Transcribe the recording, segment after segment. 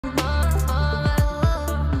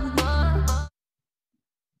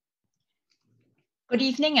Good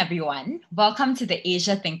evening, everyone. Welcome to the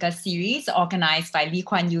Asia Thinker series organized by Lee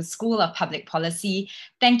Kuan Yew School of Public Policy.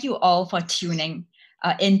 Thank you all for tuning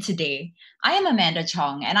in today. I am Amanda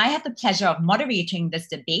Chong, and I have the pleasure of moderating this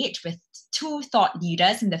debate with two thought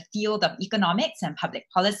leaders in the field of economics and public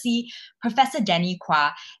policy, Professor Danny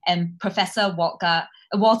Kuan and Professor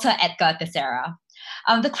Walter Edgar Teixeira.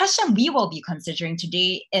 The question we will be considering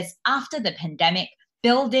today is, after the pandemic,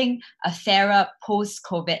 building a fairer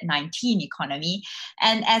post-COVID-19 economy.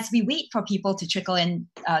 And as we wait for people to trickle in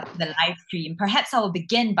the live stream, perhaps I will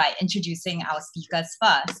begin by introducing our speakers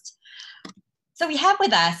first. So we have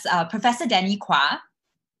with us Professor Danny Kuan,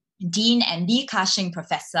 Dean and Lee Ka-shing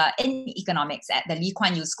Professor in Economics at the Lee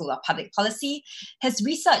Kuan Yew School of Public Policy. His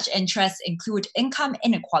research interests include income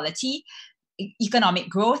inequality, economic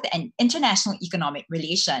growth, and international economic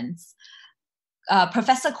relations.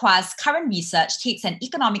 Professor Kuan's current research takes an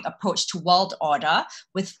economic approach to world order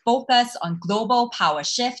with focus on global power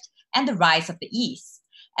shift and the rise of the East,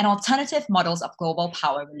 and alternative models of global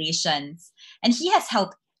power relations. And he has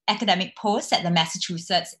held academic posts at the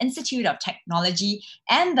Massachusetts Institute of Technology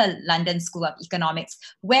and the London School of Economics,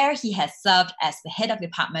 where he has served as the head of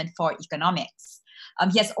department for economics.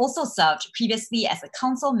 He has also served previously as a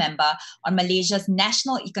council member on Malaysia's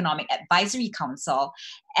National Economic Advisory Council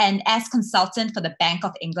and as consultant for the Bank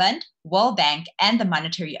of England, World Bank, and the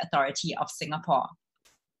Monetary Authority of Singapore.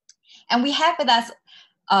 And we have with us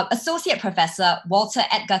Associate Professor Walter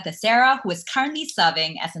Edgar Teixeira, who is currently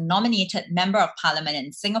serving as a nominated Member of Parliament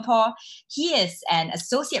in Singapore. He is an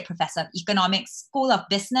Associate Professor of Economics, School of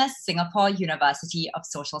Business, Singapore University of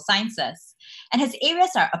Social Sciences. And his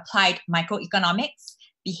areas are applied microeconomics,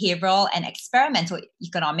 behavioral and experimental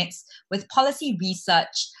economics, with policy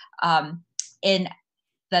research in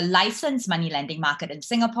the licensed money lending market in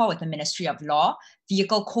Singapore with the Ministry of Law,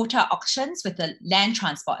 vehicle quota auctions with the Land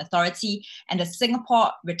Transport Authority, and the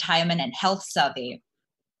Singapore Retirement and Health Survey.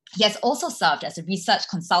 He has also served as a research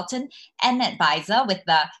consultant and advisor with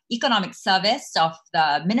the Economic Service of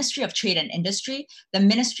the Ministry of Trade and Industry, the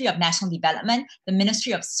Ministry of National Development, the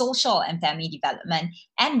Ministry of Social and Family Development,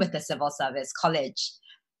 and with the Civil Service College.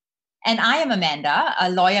 And I am Amanda, a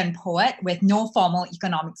lawyer and poet with no formal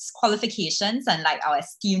economics qualifications, unlike our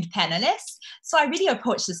esteemed panelists. So I really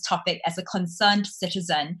approach this topic as a concerned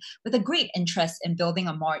citizen with a great interest in building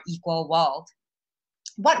a more equal world.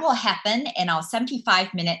 What will happen in our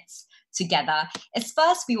 75 minutes together is,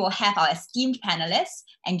 first, we will have our esteemed panelists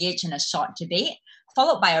engage in a short debate,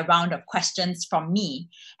 followed by a round of questions from me.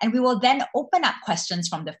 And we will then open up questions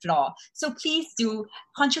from the floor. So please do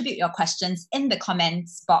contribute your questions in the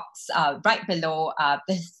comments box right below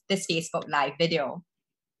this Facebook Live video.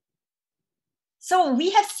 So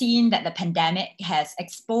we have seen that the pandemic has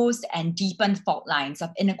exposed and deepened fault lines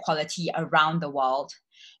of inequality around the world,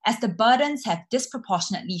 as the burdens have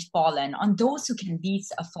disproportionately fallen on those who can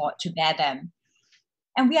least afford to bear them.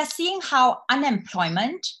 And we are seeing how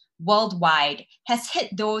unemployment worldwide has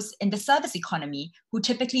hit those in the service economy who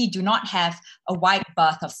typically do not have a wide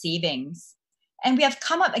berth of savings. And we have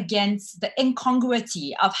come up against the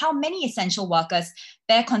incongruity of how many essential workers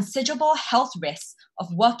bear considerable health risks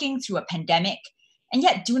of working through a pandemic and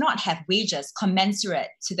yet do not have wages commensurate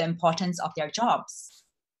to the importance of their jobs.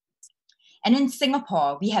 And in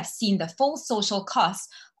Singapore, we have seen the full social cost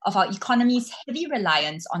of our economy's heavy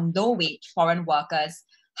reliance on low-wage foreign workers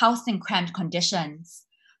housed in cramped conditions.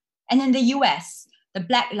 And in the US, the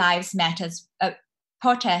Black Lives Matter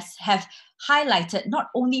protests have highlighted not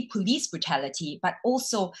only police brutality, but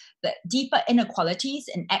also the deeper inequalities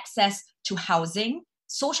in access to housing,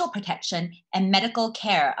 social protection, and medical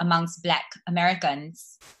care amongst Black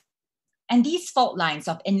Americans. And these fault lines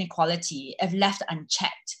of inequality, if left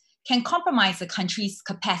unchecked, can compromise the country's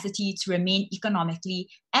capacity to remain economically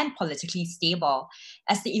and politically stable,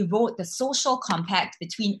 as they erode the social compact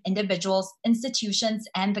between individuals, institutions,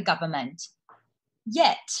 and the government.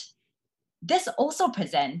 Yet, this also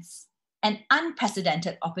presents an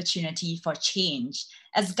unprecedented opportunity for change,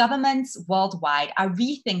 as governments worldwide are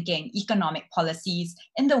rethinking economic policies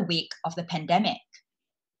in the wake of the pandemic.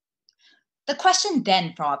 The question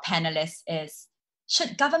then for our panelists is,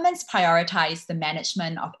 should governments prioritize the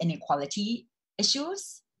management of inequality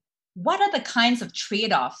issues? What are the kinds of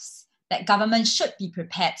trade-offs that governments should be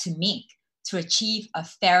prepared to make to achieve a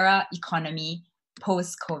fairer economy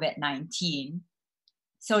post-COVID-19?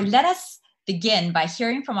 So let us begin by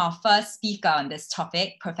hearing from our first speaker on this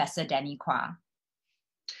topic, Professor Danny Kuan.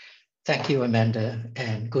 Thank you, Amanda,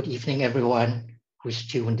 and good evening, everyone who's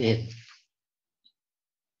tuned in.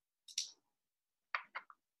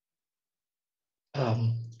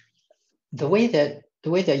 The way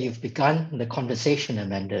that you've begun the conversation,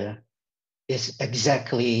 Amanda, is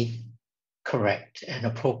exactly correct and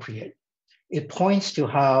appropriate. It points to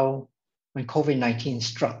how, when COVID-19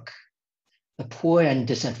 struck, the poor and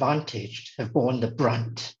disadvantaged have borne the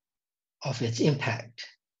brunt of its impact.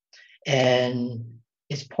 And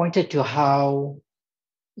it's pointed to how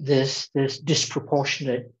this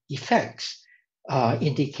disproportionate effects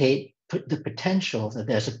indicate the potential that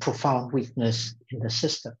there's a profound weakness in the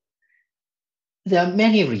system. There are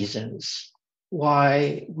many reasons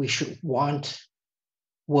why we should want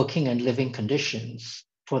working and living conditions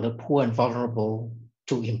for the poor and vulnerable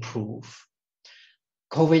to improve.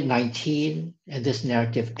 COVID-19 and this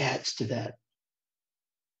narrative adds to that.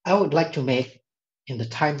 I would like to make, in the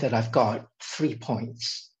time that I've got, 3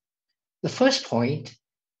 points. The first point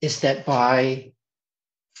is that by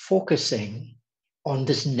focusing on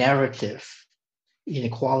this narrative,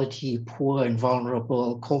 inequality, poor and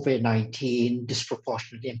vulnerable, COVID-19,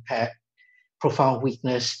 disproportionate impact, profound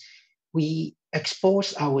weakness, we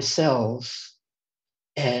expose ourselves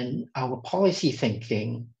and our policy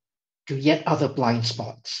thinking to yet other blind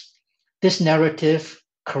spots. This narrative,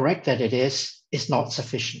 correct that it is not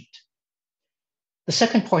sufficient. The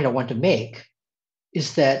second point I want to make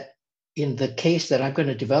is that in the case that I'm going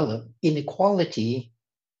to develop, inequality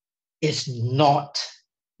is not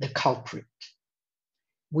the culprit.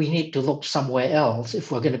 We need to look somewhere else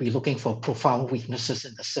if we're going to be looking for profound weaknesses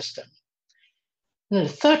in the system. And the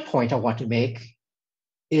third point I want to make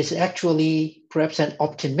is actually perhaps an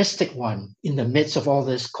optimistic one in the midst of all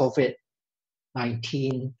this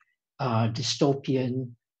COVID-19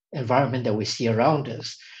 dystopian environment that we see around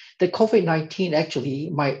us. That COVID-19 actually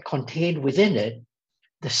might contain within it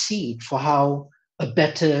the seed for how a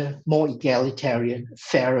better, more egalitarian,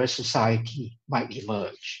 fairer society might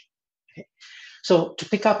emerge. Okay. So to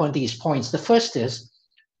pick up on these points, the first is,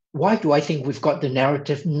 why do I think we've got the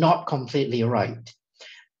narrative not completely right?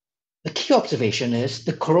 The key observation is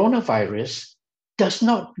the coronavirus does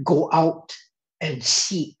not go out and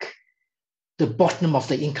seek the bottom of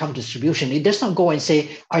the income distribution. It does not go and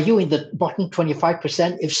say, are you in the bottom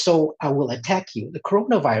 25%? If so, I will attack you. The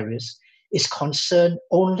coronavirus is concerned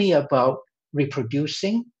only about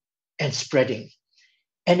reproducing and spreading.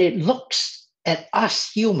 And it looks at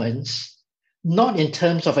us humans, not in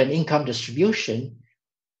terms of an income distribution,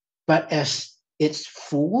 but as its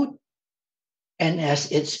food and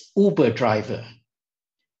as its Uber driver.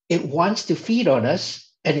 It wants to feed on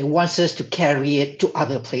us and it wants us to carry it to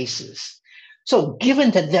other places. So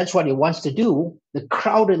given that that's what it wants to do, the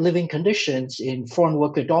crowded living conditions in foreign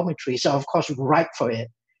worker dormitories are of course ripe for it.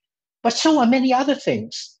 But so are many other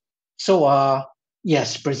things. So are,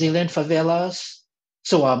 yes, Brazilian favelas,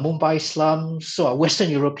 so are Mumbai slums, so are Western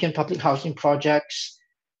European public housing projects.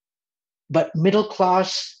 But middle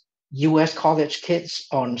class US college kids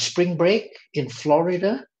on spring break in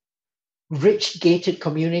Florida, rich gated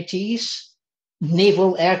communities,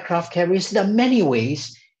 naval aircraft carriers, there are many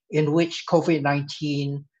ways in which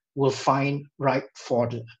COVID-19 will find ripe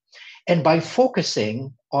fodder. And by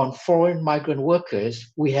focusing on foreign migrant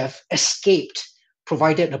workers, we have escaped,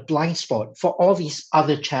 provided a blind spot for all these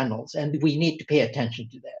other channels, and we need to pay attention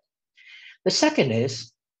to that. The second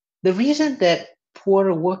is, the reason that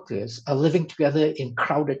poorer workers are living together in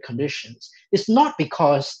crowded conditions is not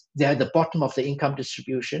because they're at the bottom of the income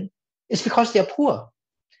distribution, it's because they're poor.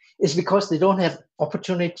 It's because they don't have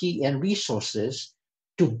opportunity and resources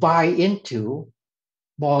to buy into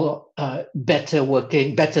more better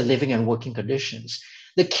living and working conditions.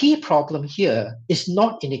 The key problem here is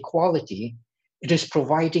not inequality, it is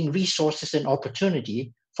providing resources and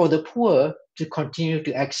opportunity for the poor to continue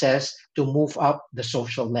to access, to move up the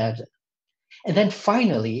social ladder. And then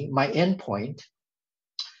finally, my end point,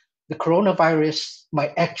 the coronavirus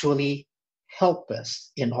might actually help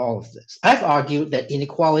us in all of this. I've argued that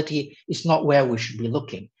inequality is not where we should be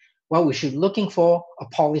looking. What we should be looking for are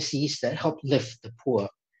policies that help lift the poor.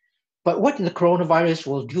 But what the coronavirus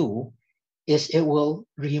will do is it will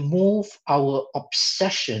remove our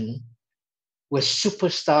obsession with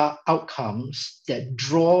superstar outcomes that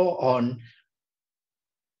draw on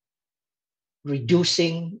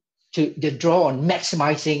maximizing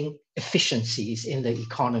efficiencies in the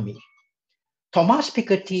economy. Thomas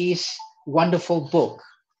Piketty's wonderful book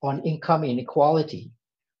on income inequality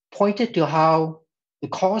pointed to how the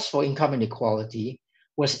cause for income inequality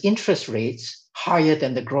was interest rates higher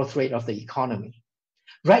than the growth rate of the economy.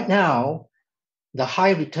 Right now, the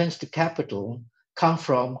high returns to capital come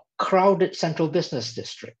from crowded central business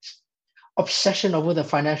districts, obsession over the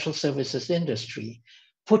financial services industry,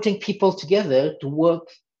 putting people together to work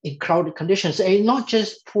in crowded conditions, and not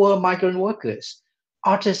just poor migrant workers,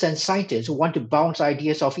 Artists and scientists who want to bounce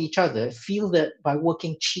ideas off each other feel that by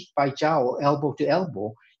working cheek by jowl, elbow to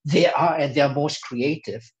elbow, they are at their most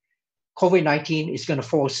creative. COVID-19 is going to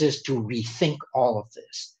force us to rethink all of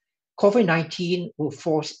this. COVID-19 will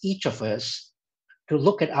force each of us to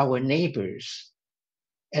look at our neighbors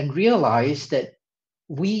and realize that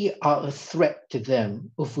we are a threat to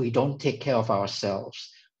them if we don't take care of ourselves.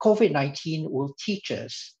 COVID-19 will teach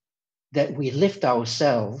us that we lift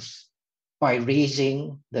ourselves by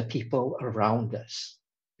raising the people around us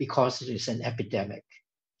because it is an epidemic.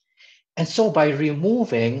 And so by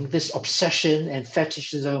removing this obsession and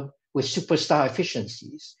fetishism with superstar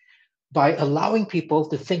efficiencies, by allowing people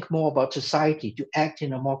to think more about society, to act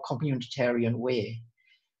in a more communitarian way,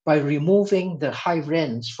 by removing the high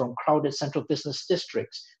rents from crowded central business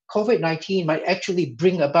districts, COVID-19 might actually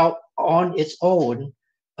bring about on its own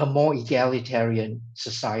a more egalitarian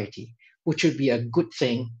society, which would be a good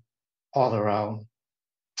thing all around.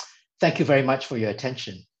 Thank you very much for your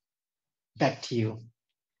attention. Back to you.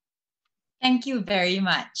 Thank you very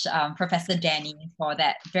much, Professor Danny, for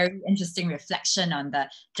that very interesting reflection on the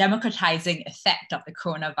democratizing effect of the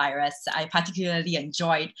coronavirus. I particularly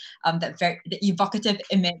enjoyed the evocative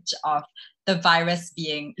image of the virus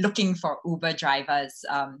looking for Uber drivers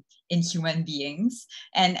in human beings.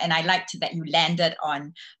 And I liked that you landed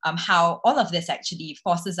on how all of this actually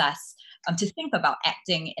forces us to think about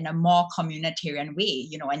acting in a more communitarian way,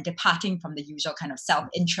 and departing from the usual kind of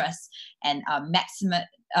self-interest and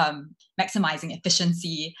maximizing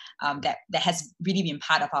efficiency that has really been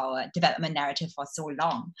part of our development narrative for so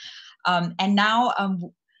long. And now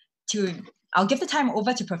I'll give the time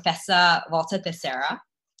over to Professor Walter Teixeira.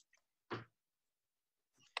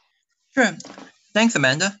 Sure. Thanks,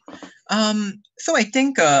 Amanda. So I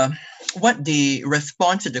think what the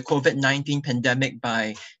response to the COVID-19 pandemic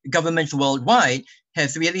by governments worldwide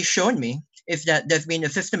has really shown me is that there's been a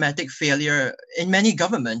systematic failure in many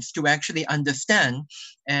governments to actually understand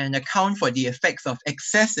and account for the effects of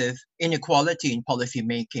excessive inequality in policy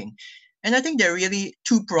making. And I think there are really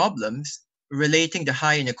two problems relating to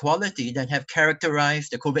high inequality that have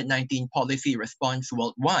characterized the COVID-19 policy response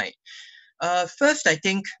worldwide. First, I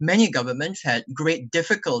think many governments had great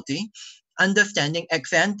difficulty understanding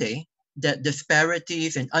ex ante that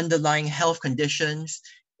disparities in underlying health conditions,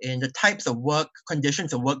 in the types of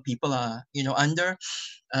conditions of work people are under,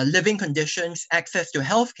 living conditions, access to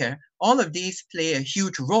healthcare, all of these play a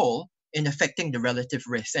huge role in affecting the relative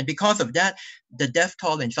risk. And because of that, the death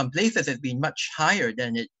toll in some places has been much higher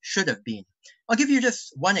than it should have been. I'll give you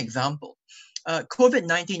just one example.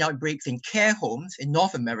 COVID-19 outbreaks in care homes in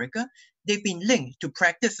North America, they've been linked to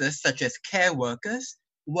practices such as care workers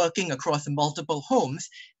working across multiple homes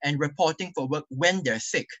and reporting for work when they're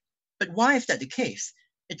sick. But why is that the case?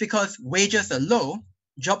 It's because wages are low,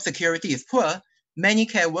 job security is poor, many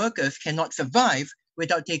care workers cannot survive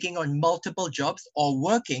without taking on multiple jobs or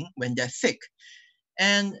working when they're sick.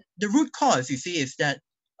 And the root cause, you see, is that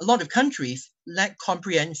a lot of countries lack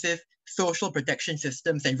comprehensive social protection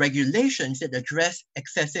systems and regulations that address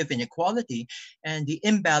excessive inequality and the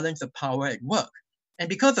imbalance of power at work. And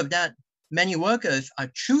because of that, many workers are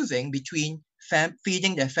choosing between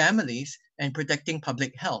feeding their families and protecting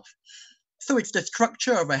public health. So it's the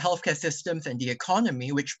structure of our healthcare systems and the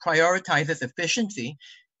economy which prioritizes efficiency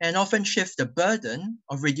and often shifts the burden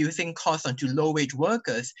of reducing costs onto low-wage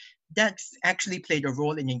workers that's actually played a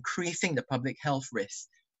role in increasing the public health risks.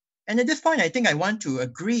 And at this point, I think I want to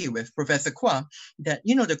agree with Professor Kuan that,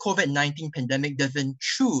 the COVID-19 pandemic doesn't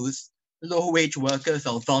choose low-wage workers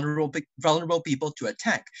or vulnerable people to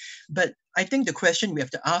attack. But I think the question we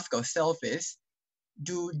have to ask ourselves is,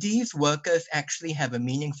 do these workers actually have a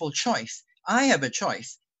meaningful choice? I have a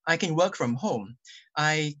choice. I can work from home.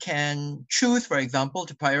 I can choose, for example,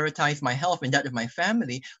 to prioritize my health and that of my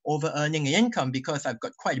family over earning an income because I've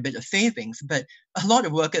got quite a bit of savings. But a lot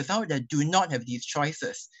of workers out there do not have these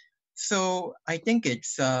choices. So I think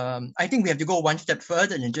I think we have to go one step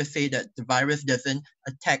further and just say that the virus doesn't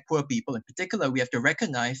attack poor people. In particular, we have to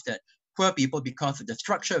recognize that poor people, because of the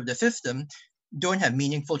structure of the system, don't have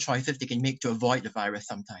meaningful choices they can make to avoid the virus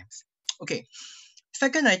sometimes. Okay.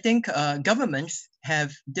 Second, I think governments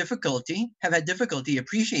have had difficulty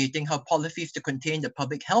appreciating how policies to contain the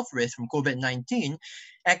public health risk from COVID-19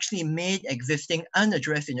 actually made existing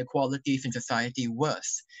unaddressed inequalities in society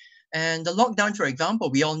worse. And the lockdown, for example,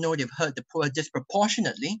 we all know they've hurt the poor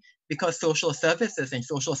disproportionately because social services and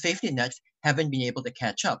social safety nets haven't been able to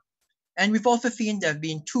catch up. And we've also seen there have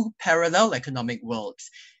been two parallel economic worlds.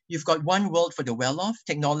 You've got one world for the well-off,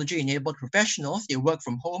 technology-enabled professionals. They work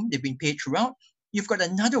from home. They've been paid throughout. You've got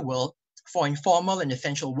another world for informal and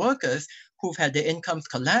essential workers who've had their incomes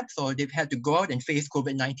collapse or they've had to go out and face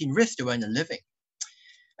COVID-19 risks to earn a living.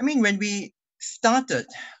 I mean, when we started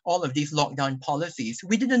all of these lockdown policies,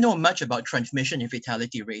 we didn't know much about transmission and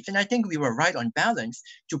fatality rates. And I think we were right on balance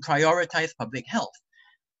to prioritize public health.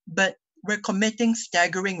 But we're committing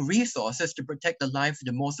staggering resources to protect the lives of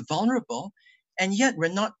the most vulnerable, and yet we're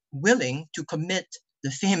not willing to commit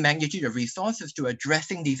the same magnitude of resources to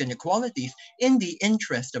addressing these inequalities in the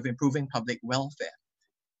interest of improving public welfare.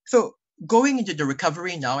 So going into the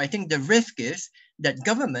recovery now, I think the risk is that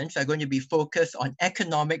governments are going to be focused on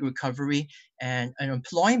economic recovery and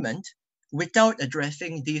employment without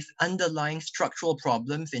addressing these underlying structural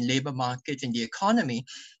problems in labor markets and the economy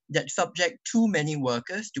that subject too many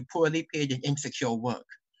workers to poorly paid and insecure work.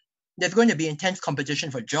 There's going to be intense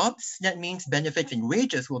competition for jobs. That means benefits and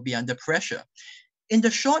wages will be under pressure. In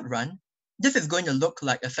the short run, this is going to look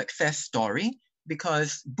like a success story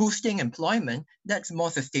because boosting employment, that's more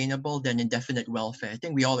sustainable than indefinite welfare. I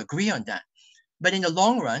think we all agree on that. But in the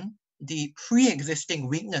long run, the pre-existing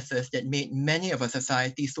weaknesses that made many of our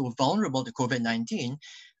societies so vulnerable to COVID-19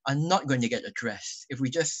 are not going to get addressed if we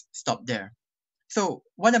just stop there. So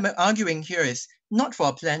what I'm arguing here is not for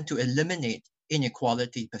a plan to eliminate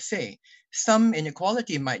inequality per se. Some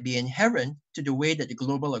inequality might be inherent to the way that the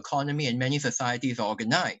global economy and many societies are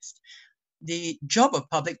organized. The job of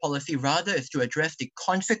public policy rather is to address the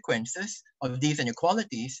consequences of these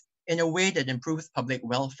inequalities in a way that improves public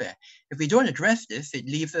welfare. If we don't address this, it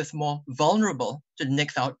leaves us more vulnerable to the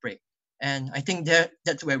next outbreak. And I think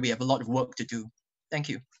that's where we have a lot of work to do. Thank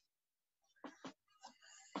you.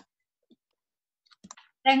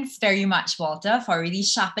 Thanks very much, Walter, for really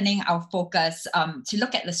sharpening our focus to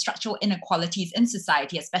look at the structural inequalities in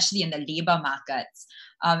society, especially in the labor markets.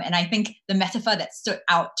 And I think the metaphor that stood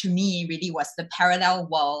out to me really was the parallel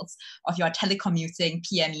worlds of your telecommuting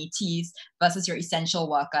PMETs versus your essential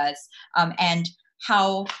workers, and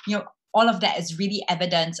how all of that is really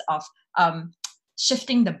evidence of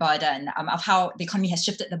shifting the burden, of how the economy has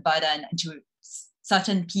shifted the burden into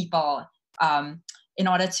certain people in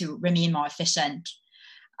order to remain more efficient.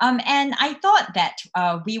 And I thought that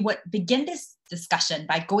we would begin this discussion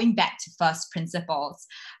by going back to first principles,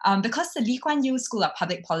 because the Lee Kuan Yew School of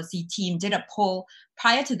Public Policy team did a poll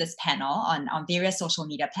prior to this panel on various social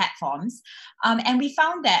media platforms, and we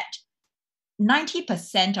found that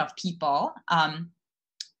 90% of people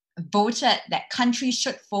voted that countries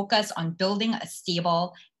should focus on building a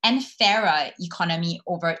stable and fairer economy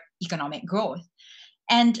over economic growth.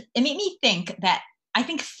 And it made me think that I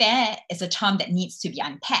think fair is a term that needs to be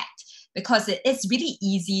unpacked, because it is really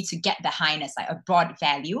easy to get behind as like a broad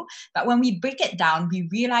value. But when we break it down, we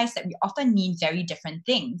realize that we often mean very different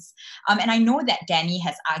things. And I know that Danny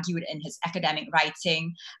has argued in his academic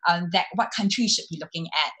writing that what countries should be looking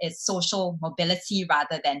at is social mobility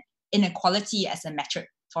rather than inequality as a metric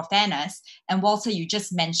for fairness. And Walter, you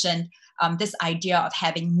just mentioned this idea of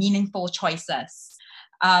having meaningful choices.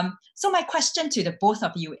 So my question to the both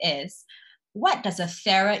of you is, what does a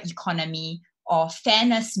fairer economy or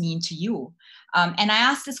fairness mean to you? And I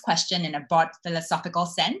ask this question in a broad philosophical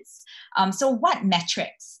sense. So what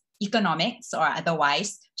metrics, economics or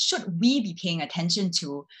otherwise, should we be paying attention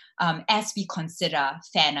to as we consider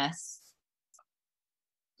fairness?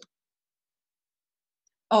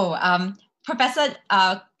 Oh, Professor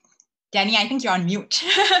Danny, I think you're on mute,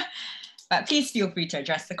 but please feel free to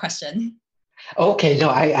address the question. Okay, no,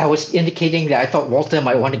 I was indicating that I thought Walter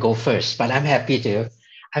might want to go first, but I'm happy to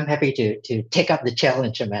take up the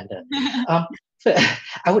challenge, Amanda.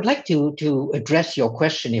 I would like to address your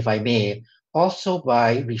question, if I may, also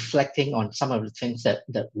by reflecting on some of the things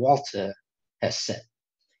that Walter has said.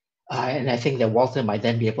 And I think that Walter might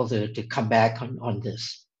then be able to come back on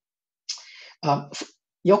this.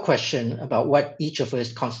 Your question about what each of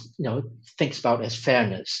us thinks about as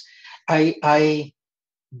fairness, I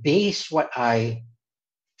base what I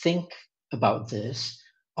think about this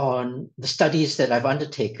on the studies that I've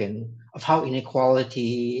undertaken of how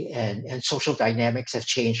inequality and social dynamics have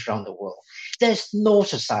changed around the world. There's no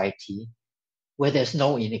society where there's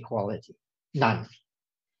no inequality, none.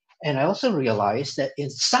 And I also realized that in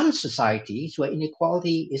some societies where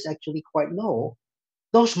inequality is actually quite low,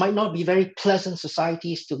 those might not be very pleasant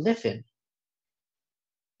societies to live in.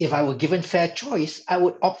 If I were given fair choice, I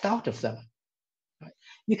would opt out of them.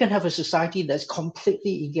 You can have a society that's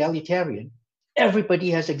completely egalitarian.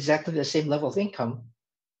 Everybody has exactly the same level of income,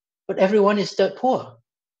 but everyone is dirt poor.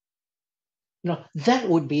 That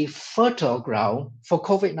would be fertile ground for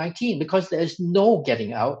COVID-19 because there's no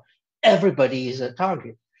getting out. Everybody is a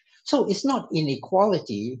target. So it's not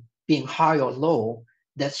inequality being high or low.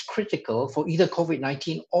 that's critical for either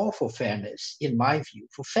COVID-19 or for fairness, in my view.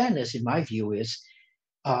 For fairness, in my view, is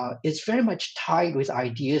it's very much tied with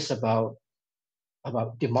ideas about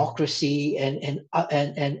democracy and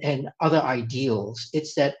other ideals.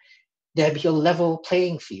 It's that there be a level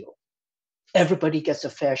playing field. Everybody gets a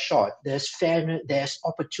fair shot. There's fairness, there's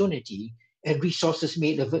opportunity, and resources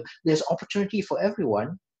made available. There's opportunity for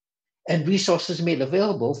everyone, and resources made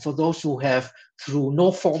available for those who have, through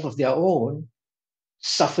no fault of their own,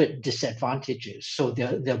 suffered disadvantages. So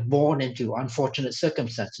they're born into unfortunate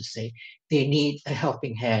circumstances. They need a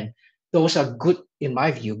helping hand. Those are good, in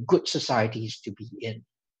my view, good societies to be in.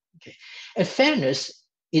 Okay. And fairness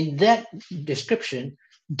in that description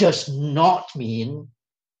does not mean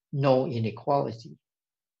no inequality.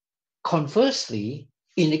 Conversely,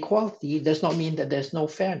 inequality does not mean that there's no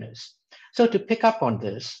fairness. So to pick up on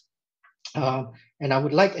this, and I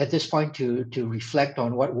would like at this point to reflect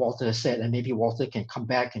on what Walter said, and maybe Walter can come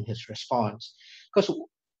back in his response. Because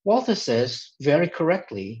Walter says very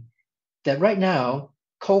correctly that right now,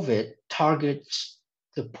 COVID targets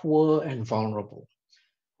the poor and vulnerable.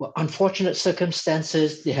 Well, unfortunate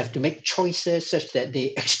circumstances, they have to make choices such that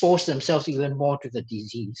they expose themselves even more to the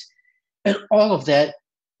disease. And all of that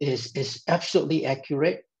is absolutely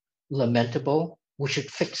accurate, lamentable. We should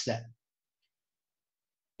fix that.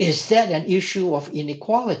 Is that an issue of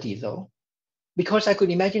inequality, though? Because I could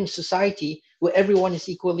imagine a society where everyone is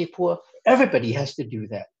equally poor, everybody has to do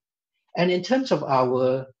that. And in terms of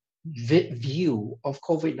our view of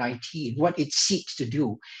COVID-19, what it seeks to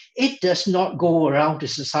do, it does not go around to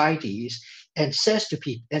societies and say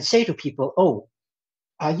to people, oh,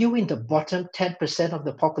 are you in the bottom 10% of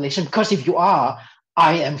the population? Because if you are,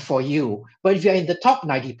 I am for you. But if you're in the top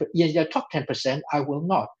 90%, in the top 10%, I will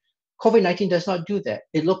not. COVID-19 does not do that.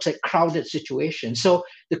 It looks at crowded situations. So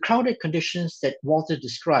the crowded conditions that Walter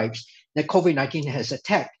describes that COVID-19 has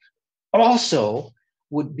attacked also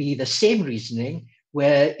would be the same reasoning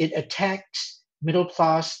where it attacks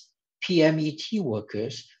middle-class PMET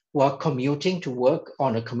workers who are commuting to work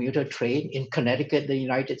on a commuter train in Connecticut, the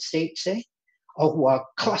United States, say, or who are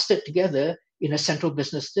clustered together in a central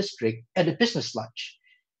business district at a business lunch.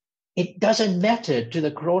 It doesn't matter to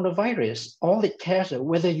the coronavirus. All it cares is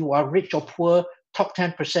whether you are rich or poor, top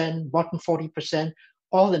 10%, bottom 40%,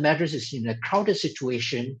 all that matters is in a crowded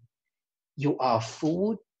situation, you are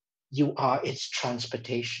food, you are its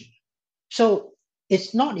transportation. So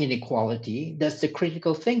it's not inequality. That's the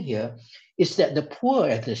critical thing here, is that the poor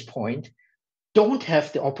at this point don't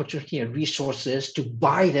have the opportunity and resources to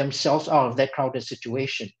buy themselves out of that crowded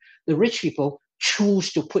situation. The rich people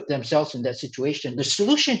choose to put themselves in that situation. The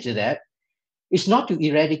solution to that is not to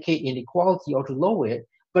eradicate inequality or to lower it,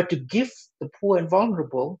 but to give the poor and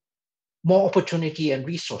vulnerable more opportunity and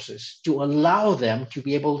resources to allow them to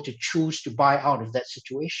be able to choose to buy out of that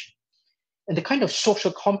situation. And the kind of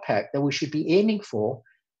social compact that we should be aiming for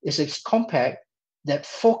is a compact that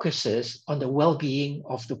focuses on the well-being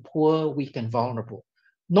of the poor, weak, and vulnerable,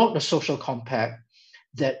 not a social compact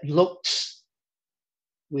that looks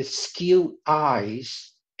with skewed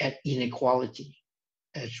eyes at inequality,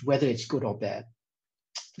 as whether it's good or bad.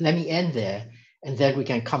 Let me end there, and then we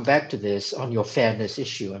can come back to this on your fairness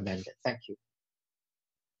issue, Amanda. Thank you.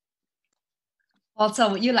 Walter,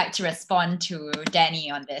 would you like to respond to Danny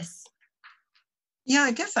on this? Yeah,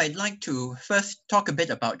 I guess I'd like to first talk a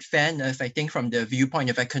bit about fairness, I think from the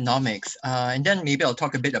viewpoint of economics, and then maybe I'll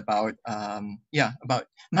talk a bit about, about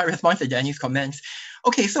my response to Danny's comments.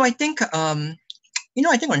 Okay, so I think,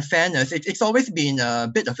 I think on fairness, it's always been a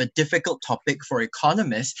bit of a difficult topic for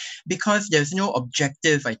economists because there's no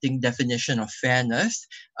objective, I think, definition of fairness.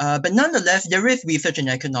 But nonetheless, there is research in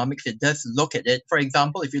economics that does look at it. For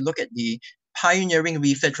example, if you look at the pioneering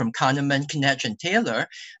research from Kahneman, Knetch, and Taylor,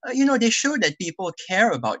 they show that people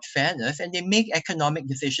care about fairness and they make economic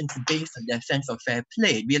decisions based on their sense of fair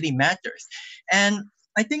play. It really matters. And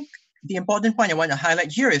I think the important point I want to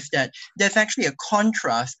highlight here is that there's actually a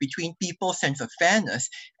contrast between people's sense of fairness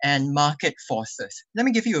and market forces. Let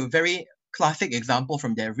me give you a very classic example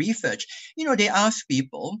from their research. They ask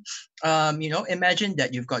people, imagine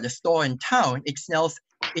that you've got a store in town, it sells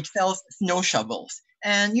snow shovels.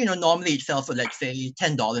 And, normally it sells for, let's say,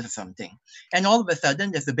 $10 or something. And all of a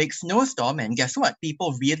sudden, there's a big snowstorm, and guess what?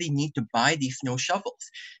 People really need to buy these snow shovels.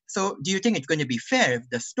 So do you think it's going to be fair if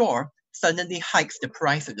the store suddenly hikes the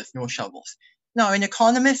price of the snow shovels? Now, an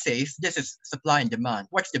economist says this is supply and demand.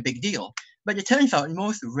 What's the big deal? But it turns out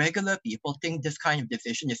most regular people think this kind of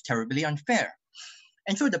decision is terribly unfair.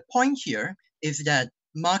 And so the point here is that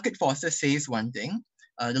market forces says one thing,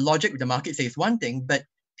 the logic of the market says one thing, but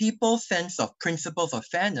people's sense of principles of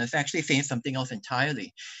fairness actually says something else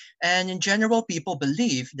entirely. And in general, people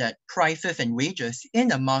believe that prices and wages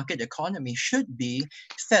in a market economy should be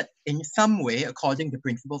set in some way according to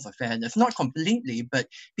principles of fairness. Not completely, but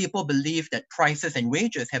people believe that prices and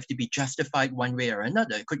wages have to be justified one way or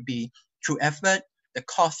another. It could be through effort, the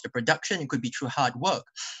cost of production, it could be through hard work.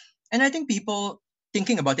 And I think people,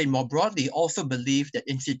 thinking about it more broadly, also believe that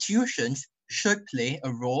institutions should play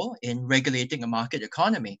a role in regulating a market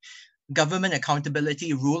economy. Government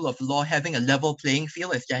accountability, rule of law, having a level playing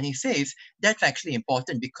field, as Danny says, that's actually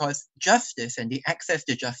important because justice and the access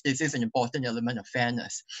to justice is an important element of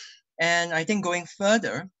fairness. And I think going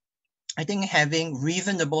further, I think having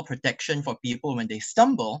reasonable protection for people when they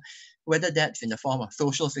stumble, whether that's in the form of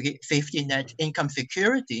social safety net, income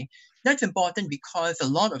security, that's important because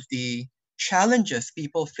a lot of the challenges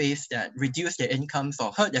people face that reduce their incomes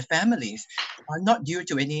or hurt their families are not due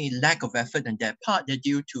to any lack of effort on their part, they're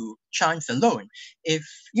due to chance alone. If,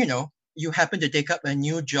 you happen to take up a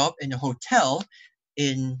new job in a hotel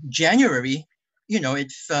in January,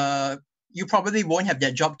 it's you probably won't have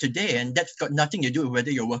that job today, and that's got nothing to do with whether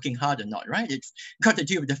you're working hard or not, right? It's got to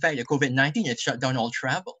do with the fact that COVID-19 has shut down all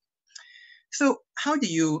travel. So how do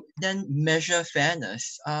you then measure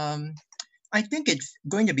fairness? I think it's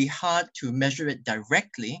going to be hard to measure it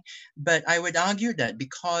directly, but I would argue that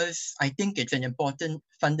because I think it's an important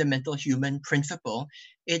fundamental human principle,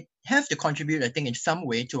 it has to contribute, I think, in some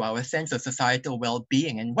way to our sense of societal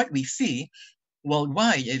well-being. And what we see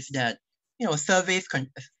worldwide is that, surveys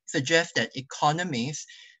suggest that economies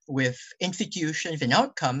with institutions and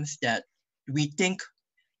outcomes that we think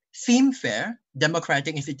seem fair,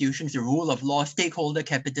 democratic institutions, the rule of law, stakeholder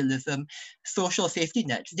capitalism, social safety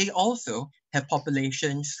nets, they also have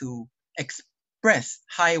populations who express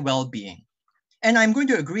high well-being. And I'm going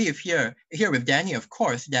to agree here with Danny, of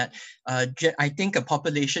course, that I think a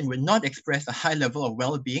population would not express a high level of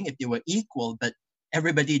well-being if they were equal, but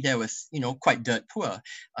everybody there was, quite dirt poor.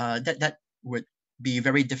 That would be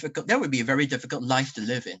very difficult. That would be a very difficult life to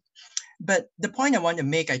live in. But the point I want to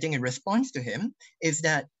make, I think, in response to him is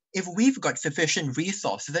that if we've got sufficient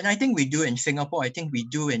resources, and I think we do in Singapore, I think we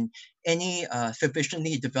do in any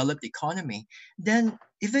sufficiently developed economy, then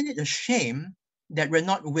isn't it a shame that we're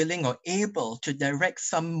not willing or able to direct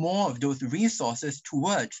some more of those resources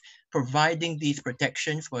towards providing these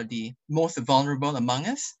protections for the most vulnerable among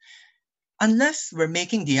us? Unless we're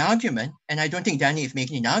making the argument, and I don't think Danny is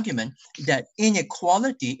making an argument, that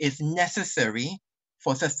inequality is necessary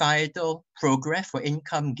for societal progress, for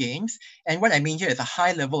income gains. And what I mean here is a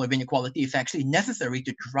high level of inequality is actually necessary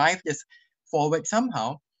to drive this forward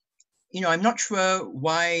somehow. I'm not sure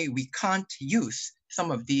why we can't use some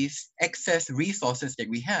of these excess resources that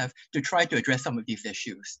we have to try to address some of these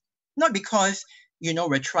issues. Not because,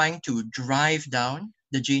 we're trying to drive down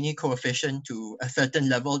the Gini coefficient to a certain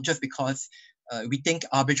level just because we think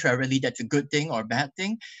arbitrarily that's a good thing or a bad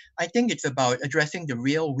thing. I think it's about addressing the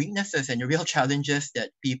real weaknesses and the real challenges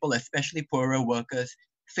that people, especially poorer workers,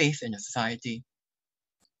 face in a society.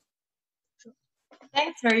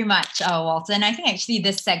 Thanks very much, Walter. And I think actually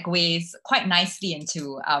this segues quite nicely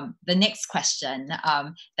into the next question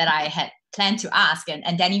that I had planned to ask.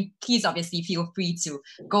 And Danny, please obviously feel free to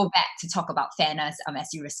go back to talk about fairness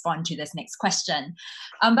as you respond to this next question.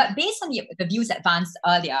 But based on the views advanced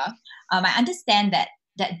earlier, I understand that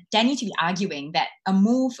Danny to be arguing that a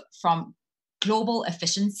move from global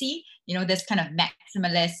efficiency, this kind of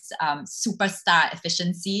maximalist superstar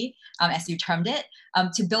efficiency, as you termed it,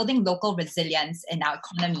 to building local resilience in our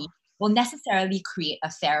economy will necessarily create a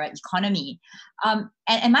fairer economy.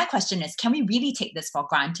 And my question is, can we really take this for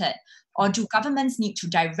granted? Or do governments need to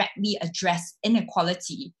directly address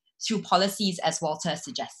inequality through policies, as Walter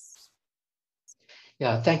suggests?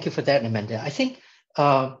 Yeah, thank you for that, Amanda. I think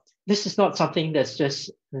this is not something that's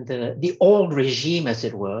just the old regime, as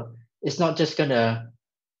it were. It's not just going to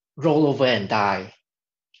roll over and die.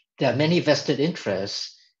 There are many vested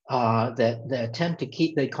interests that attempt to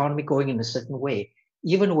keep the economy going in a certain way,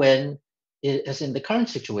 even when, as in the current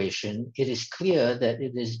situation, it is clear that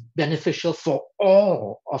it is beneficial for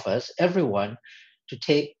all of us, everyone, to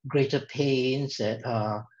take greater pains at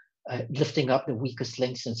lifting up the weakest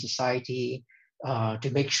links in society, to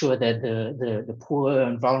make sure that the poor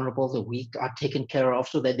and vulnerable, the weak, are taken care of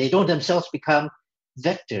so that they don't themselves become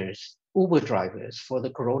vectors, Uber drivers for the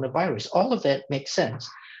coronavirus. All of that makes sense.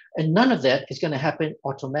 And none of that is going to happen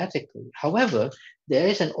automatically. However, there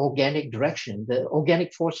is an organic direction. The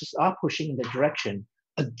organic forces are pushing in the direction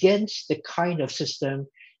against the kind of system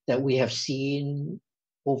that we have seen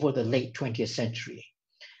over the late 20th century.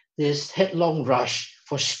 This headlong rush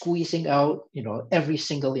for squeezing out, every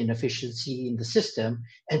single inefficiency in the system,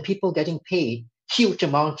 and people getting paid huge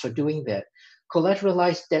amounts for doing that.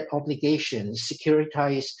 Collateralized debt obligations,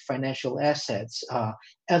 securitized financial assets,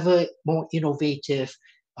 ever more innovative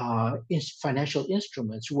financial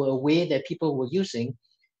instruments were a way that people were using,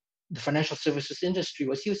 the financial services industry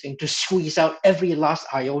was using to squeeze out every last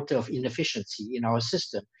iota of inefficiency in our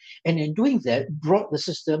system. And in doing that, brought the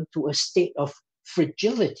system to a state of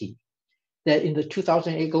fragility that in the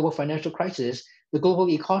 2008 global financial crisis, the global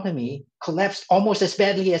economy collapsed almost as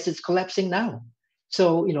badly as it's collapsing now.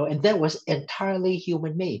 So, and that was entirely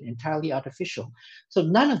human-made, entirely artificial. So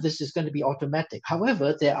none of this is going to be automatic.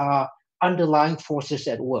 However, there are underlying forces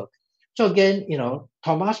at work. So again,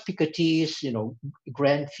 Thomas Piketty's,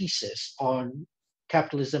 grand thesis on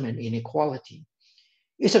capitalism and inequality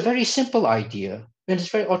is a very simple idea, and it's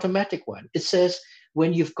a very automatic one. It says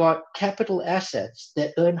when you've got capital assets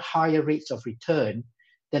that earn higher rates of return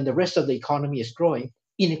than the rest of the economy is growing,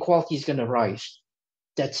 inequality is going to rise.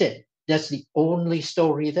 That's it. That's the only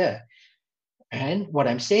story there. And what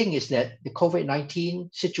I'm saying is that the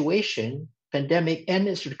COVID-19 situation, pandemic, and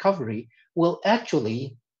its recovery will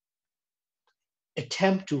actually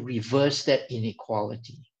attempt to reverse that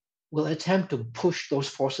inequality, will attempt to push those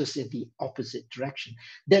forces in the opposite direction.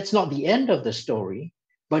 That's not the end of the story,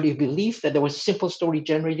 but if you believe that there was a simple story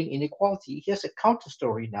generating inequality, here's a counter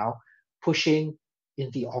story now pushing in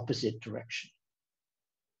the opposite direction.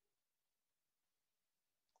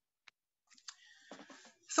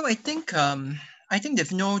 So I think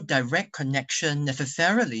there's no direct connection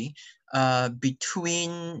necessarily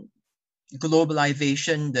between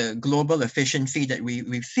globalization, the global efficiency that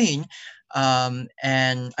we've seen,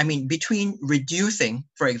 and I mean between reducing,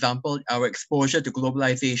 for example, our exposure to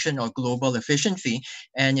globalization or global efficiency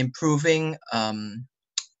and improving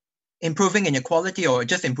inequality or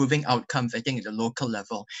just improving outcomes, I think, at the local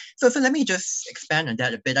level. So let me just expand on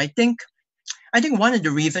that a bit. I think one of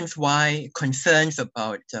the reasons why concerns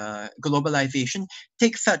about globalization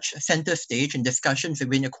take such center stage in discussions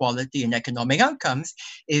of inequality and economic outcomes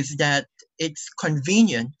is that it's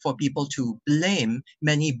convenient for people to blame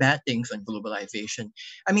many bad things on globalization.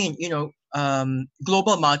 I mean,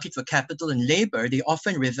 global markets for capital and labor, they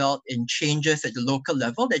often result in changes at the local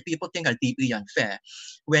level that people think are deeply unfair.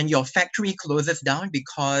 When your factory closes down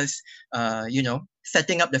because,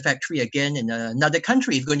 setting up the factory again in another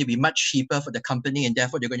country is going to be much cheaper for the company and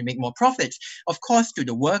therefore they're going to make more profits. Of course, to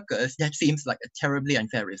the workers, that seems like a terribly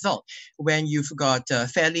unfair result. When you've got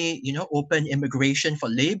fairly, open immigration for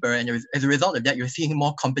labor and as a result of that, you're seeing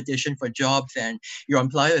more competition for jobs and your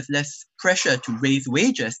employer has less pressure to raise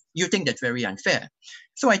wages, you think that's very unfair.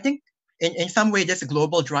 So I think in some way, this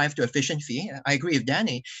global drive to efficiency, I agree with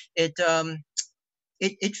Danny,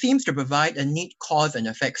 it seems to provide a neat cause and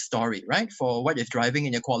effect story, right, for what is driving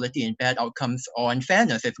inequality and bad outcomes or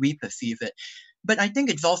unfairness as we perceive it. But I think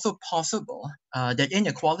it's also possible that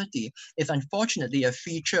inequality is unfortunately a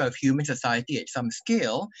feature of human society at some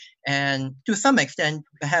scale. And to some extent,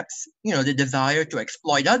 perhaps, the desire to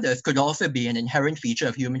exploit others could also be an inherent feature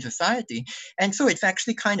of human society. And so it's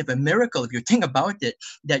actually kind of a miracle, if you think about it,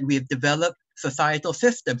 that we've developed societal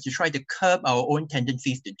systems to try to curb our own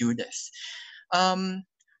tendencies to do this.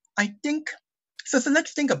 I think, so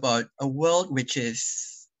let's think about a world which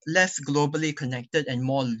is less globally connected and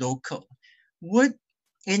more local. Would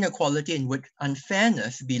inequality and would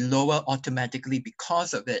unfairness be lower automatically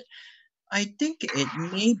because of it? I think it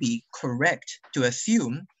may be correct to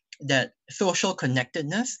assume that social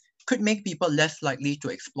connectedness could make people less likely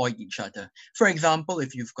to exploit each other. For example,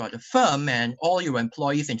 if you've got a firm and all your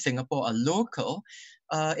employees in Singapore are local,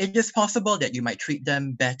 it is possible that you might treat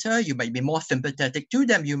them better, you might be more sympathetic to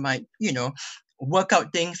them, you might, work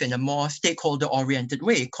out things in a more stakeholder-oriented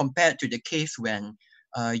way compared to the case when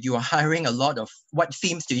you are hiring a lot of what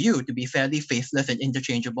seems to you to be fairly faceless and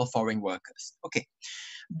interchangeable foreign workers. Okay,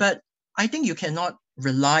 but I think you cannot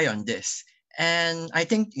rely on this. And I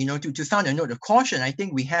think, to sound a note of caution, I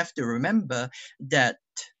think we have to remember that,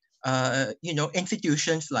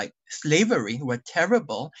 institutions like slavery were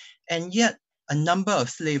terrible, and yet a number of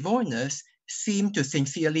slave owners seem to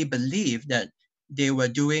sincerely believe that they were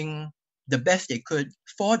doing the best they could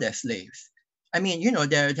for their slaves. I mean,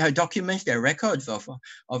 there are documents, there are records of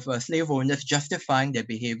slave owners justifying their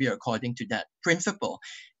behavior according to that principle.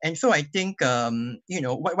 And so I think,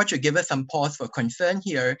 what should give us some pause for concern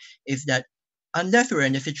here is that unless we're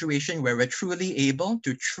in a situation where we're truly able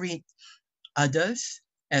to treat others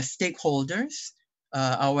as stakeholders,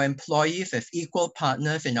 our employees as equal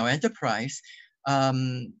partners in our enterprise,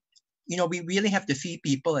 we really have to see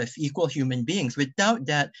people as equal human beings. Without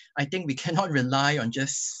that, I think we cannot rely on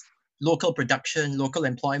just local production, local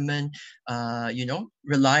employment,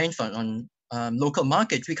 reliance on local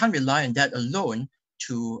markets. We can't rely on that alone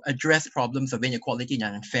to address problems of inequality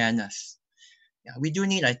and unfairness. Yeah, we do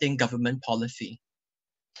need, I think, government policy.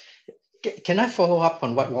 Can I follow up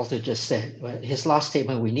on what Walter just said? His last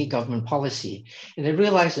statement, we need government policy. And I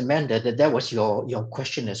realized, Amanda, that was your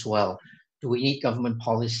question as well. Do we need government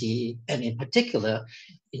policy? And in particular,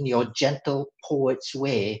 in your gentle poet's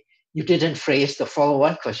way, you didn't phrase the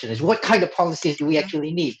follow-on question is what kind of policies do we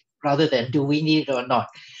actually need, rather than do we need it or not?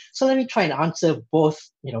 So let me try and answer both,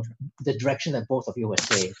 the direction that both of you were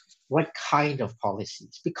saying. What kind of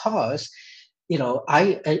policies? Because it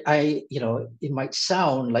might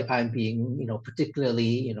sound like I'm being,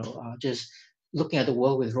 particularly, just looking at the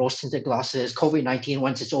world with rose-tinted glasses. COVID-19,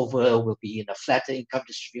 once it's over, will be in a flatter income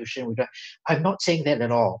distribution. I'm not saying that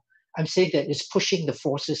at all. I'm saying that it's pushing the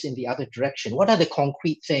forces in the other direction. What are the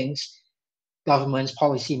concrete things governments,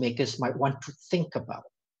 policymakers might want to think about?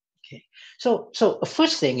 Okay, so the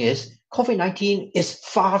first thing is COVID-19 is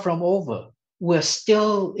far from over. We're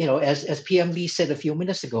still, as PM Lee said a few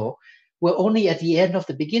minutes ago, we're only at the end of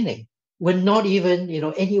the beginning. We're not even,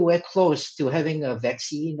 anywhere close to having a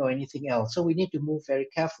vaccine or anything else. So we need to move very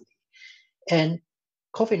carefully. And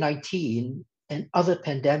COVID-19 and other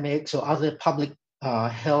pandemics or other public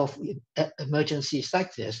health emergencies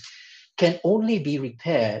like this can only be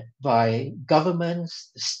repaired by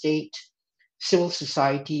governments, the state, civil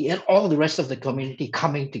society, and all the rest of the community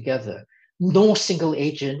coming together. No single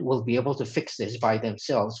agent will be able to fix this by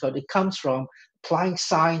themselves, but it comes from applying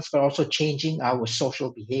science, but also changing our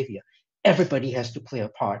social behavior. Everybody has to play a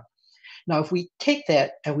part. Now, if we take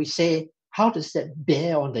that and we say, how does that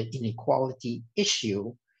bear on the inequality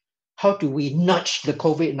issue? How do we nudge the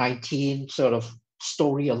COVID-19 sort of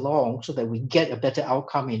story along so that we get a better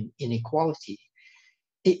outcome in inequality?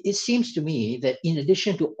 It seems to me that in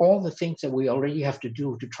addition to all the things that we already have to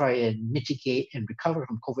do to try and mitigate and recover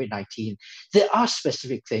from COVID-19, there are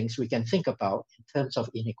specific things we can think about in terms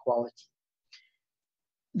of inequality.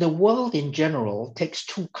 The world in general takes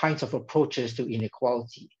two kinds of approaches to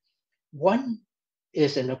inequality. One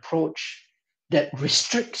is an approach that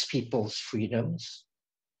restricts people's freedoms,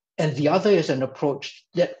 and the other is an approach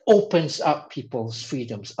that opens up people's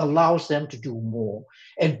freedoms, allows them to do more.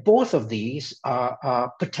 And both of these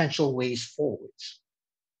are potential ways forwards.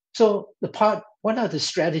 So what are the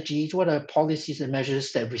strategies, what are policies and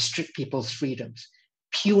measures that restrict people's freedoms?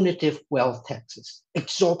 Punitive wealth taxes,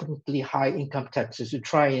 exorbitantly high income taxes to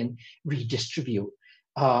try and redistribute.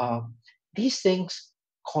 These things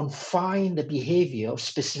confine the behavior of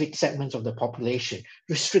specific segments of the population,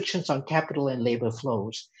 restrictions on capital and labor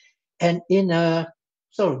flows. And in a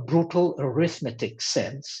sort of brutal arithmetic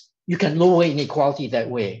sense, you can lower inequality that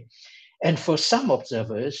way. And for some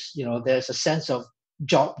observers, there's a sense of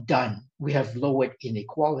job done. We have lowered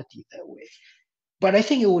inequality that way. But I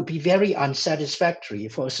think it would be very unsatisfactory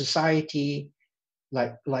for a society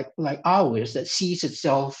like ours that sees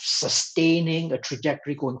itself sustaining a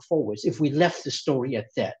trajectory going forwards if we left the story at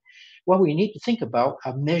that. What we need to think about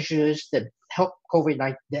are measures that help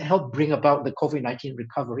bring about the COVID-19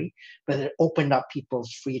 recovery, but that open up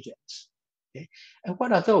people's freedoms. Okay? And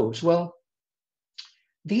what are those? Well,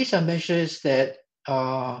 these are measures that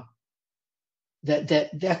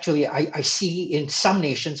actually I see in some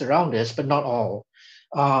nations around us, but not all.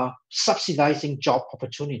 Subsidizing job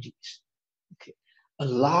opportunities, okay.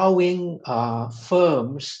 Allowing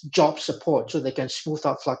firms job support so they can smooth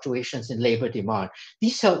out fluctuations in labor demand.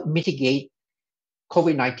 These help mitigate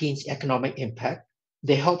COVID-19's economic impact.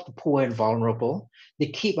 They help the poor and vulnerable. They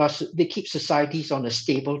keep societies on a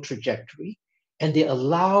stable trajectory, and they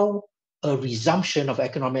allow a resumption of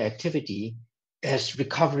economic activity as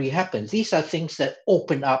recovery happens. These are things that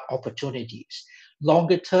open up opportunities.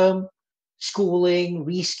 Longer term, schooling,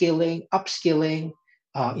 reskilling, upskilling,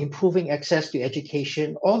 improving access to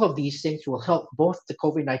education, all of these things will help both the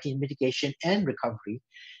COVID-19 mitigation and recovery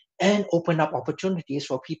and open up opportunities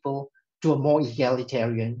for people to a more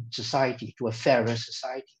egalitarian society, to a fairer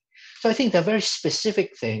society. So I think there are very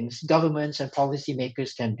specific things governments and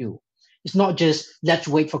policymakers can do. It's not just, let's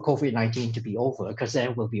wait for COVID-19 to be over, because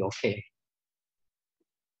then we'll be okay.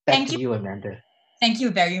 Back to you, Amanda. Thank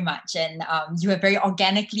you very much. And you have very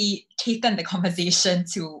organically taken the conversation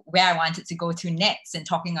to where I wanted to go to next in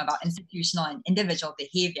talking about institutional and individual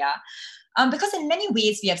behavior. Because in many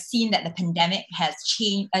ways, we have seen that the pandemic has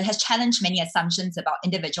challenged many assumptions about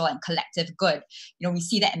individual and collective good. We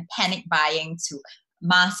see that in panic buying to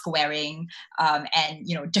mask wearing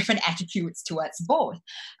and different attitudes towards both.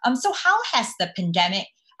 So how has the pandemic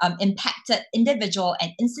impacted individual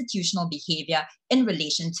and institutional behavior in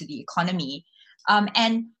relation to the economy?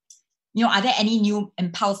 And are there any new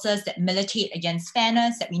impulses that militate against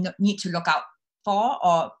fairness that we need to look out for?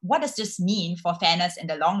 Or what does this mean for fairness in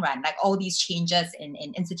the long run, like all these changes in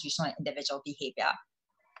institutional and individual behavior?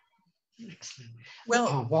 Excellent.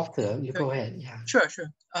 Well, Walter, you go ahead. Yeah. Sure.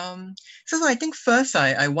 So I think first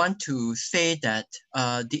I want to say that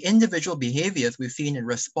the individual behaviors we've seen in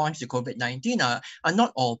response to COVID-19 are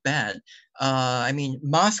not all bad. I mean,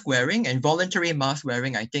 mask wearing and voluntary mask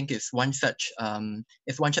wearing, I think, is one such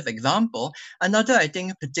example. Another, I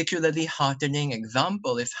think, particularly heartening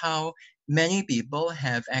example is how many people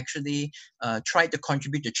have actually tried to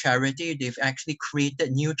contribute to charity. They've actually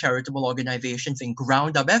created new charitable organizations and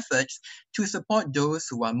ground up efforts to support those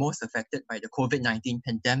who are most affected by the COVID-19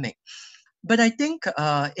 pandemic. But I think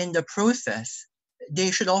in the process,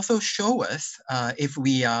 they should also show us, if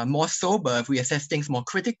we are more sober, if we assess things more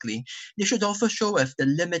critically, they should also show us the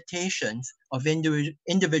limitations of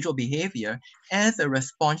individual behavior as a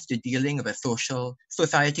response to dealing with a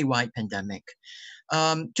society-wide pandemic.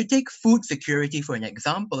 To take food security for an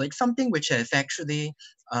example, it's something which has actually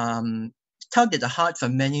tugged at the hearts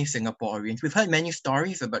of many Singaporeans. We've heard many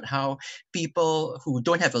stories about how people who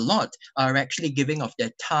don't have a lot are actually giving of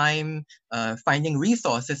their time, finding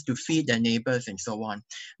resources to feed their neighbors and so on.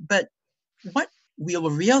 But what we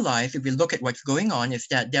will realize if we look at what's going on is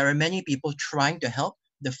that there are many people trying to help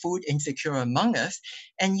the food insecure among us,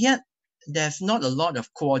 and yet there's not a lot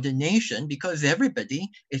of coordination because everybody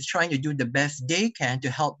is trying to do the best they can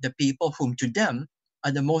to help the people whom to them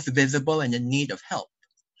are the most visible and in need of help.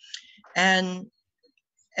 And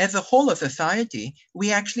as a whole of society,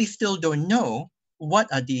 we actually still don't know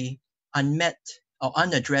what are the unmet or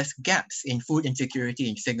unaddressed gaps in food insecurity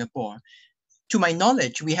in Singapore. To my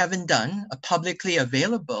knowledge, we haven't done a publicly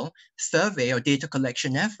available survey or data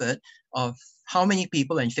collection effort of how many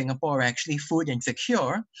people in Singapore are actually food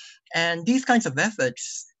insecure. And these kinds of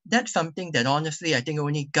efforts, that's something that honestly, I think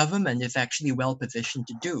only government is actually well positioned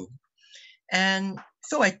to do. And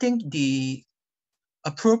so I think the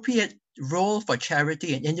appropriate role for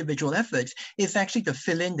charity and individual efforts is actually to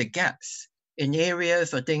fill in the gaps in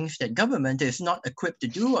areas or things that government is not equipped to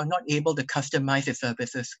do or not able to customize its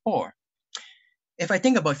services for. If I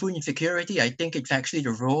think about food insecurity, I think it's actually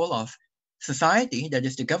the role of society, that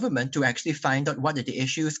is the government, to actually find out what are the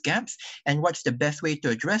issues, gaps, and what's the best way to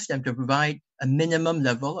address them to provide a minimum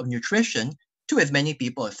level of nutrition to as many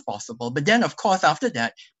people as possible. But then, of course, after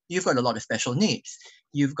that, you've got a lot of special needs.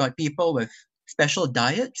 You've got people with special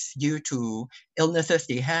diets due to illnesses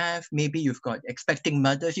they have. Maybe you've got expecting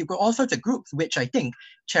mothers. You've got all sorts of groups, which I think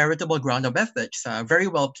charitable ground-up efforts are very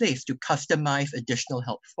well placed to customize additional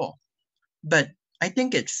help for. But I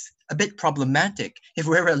think it's a bit problematic if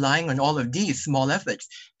we're relying on all of these small efforts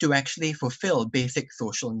to actually fulfill basic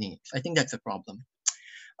social needs. I think that's a problem.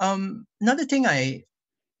 Another thing I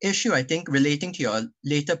think, relating to your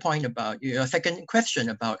later point about your second question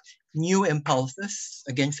about new impulses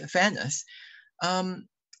against fairness,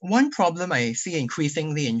 one problem I see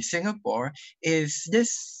increasingly in Singapore is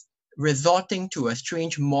this resorting to a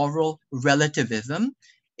strange moral relativism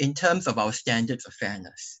in terms of our standards of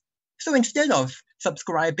fairness. So instead of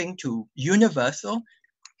subscribing to universal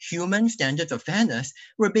human standards of fairness,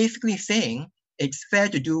 we're basically saying it's fair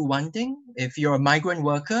to do one thing if you're a migrant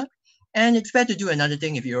worker, and it's fair to do another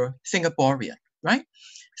thing if you're Singaporean, right?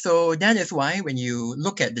 So that is why when you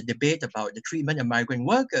look at the debate about the treatment of migrant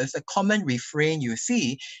workers, a common refrain you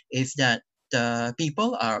see is that the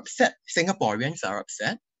people are upset, Singaporeans are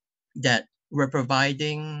upset, that we're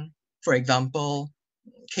providing, for example,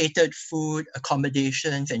 catered food,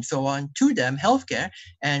 accommodations, and so on to them, healthcare.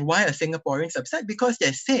 And why are Singaporeans upset? Because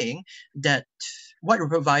they're saying that what we're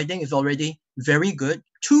providing is already very good,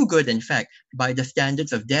 too good, in fact, by the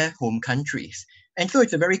standards of their home countries. And so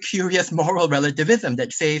it's a very curious moral relativism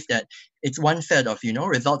that says that it's one set of,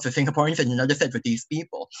 results for Singaporeans and another set for these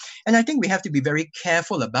people. And I think we have to be very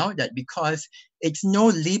careful about that because it's no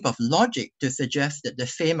leap of logic to suggest that the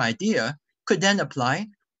same idea could then apply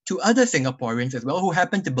to other Singaporeans as well who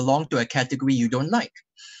happen to belong to a category you don't like.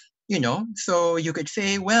 So you could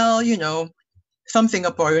say, well, some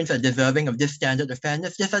Singaporeans are deserving of this standard of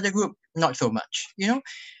fairness, this other group, not so much,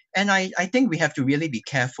 And I think we have to really be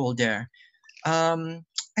careful there. I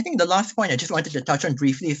think the last point I just wanted to touch on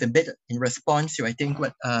briefly is a bit in response to, I think,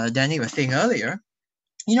 what Danny was saying earlier.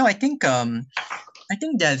 I think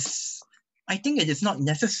it is not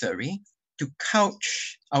necessary to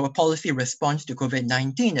couch our policy response to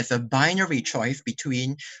COVID-19 as a binary choice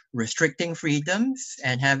between restricting freedoms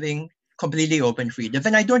and having completely open freedoms.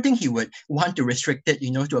 And I don't think he would want to restrict it,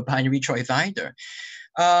 to a binary choice either.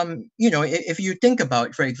 If you think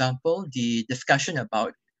about, for example, the discussion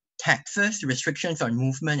about taxes, restrictions on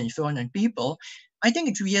movement, and so on, and people. I think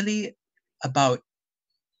it's really about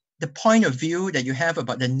the point of view that you have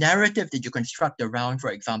about the narrative that you construct around,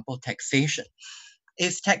 for example, taxation.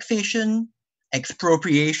 Is taxation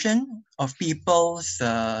expropriation of people's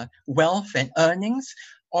wealth and earnings,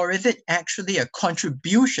 or is it actually a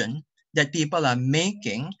contribution that people are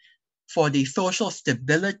making for the social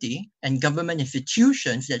stability and government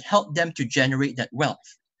institutions that help them to generate that wealth?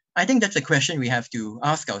 I think that's a question we have to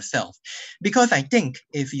ask ourselves. Because I think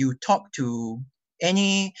if you talk to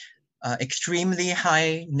any extremely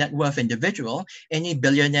high net worth individual, any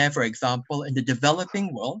billionaire, for example, in the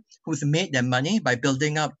developing world, who's made their money by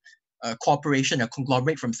building up a corporation, a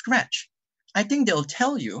conglomerate from scratch, I think they'll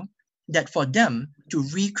tell you that for them to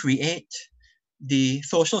recreate the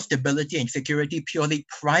social stability and security purely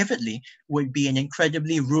privately would be an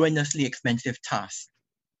incredibly ruinously expensive task.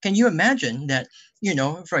 Can you imagine that,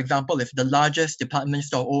 for example, if the largest department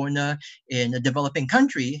store owner in a developing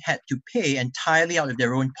country had to pay entirely out of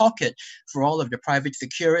their own pocket for all of the private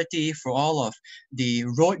security, for all of the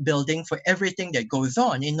road building, for everything that goes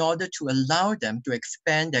on in order to allow them to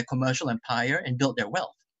expand their commercial empire and build their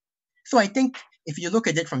wealth? So I think if you look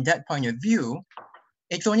at it from that point of view,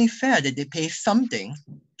 it's only fair that they pay something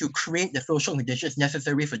to create the social conditions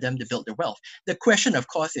necessary for them to build their wealth. The question, of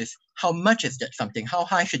course, is how much is that something? How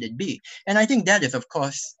high should it be? And I think that is, of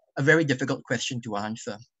course, a very difficult question to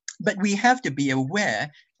answer. But we have to be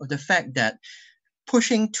aware of the fact that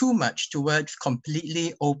pushing too much towards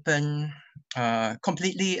completely open,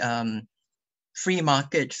 free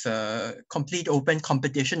markets, complete open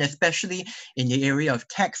competition, especially in the area of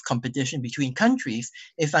tax competition between countries,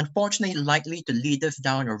 is unfortunately likely to lead us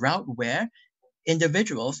down a route where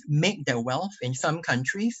individuals make their wealth in some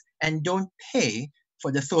countries and don't pay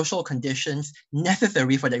for the social conditions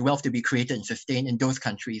necessary for that wealth to be created and sustained in those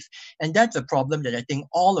countries. And that's a problem that I think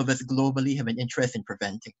all of us globally have an interest in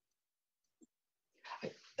preventing.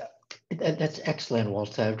 That's excellent,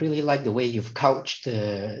 Walter. I really like the way you've couched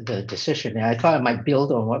the decision. And I thought I might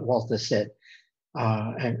build on what Walter said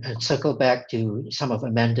and circle back to some of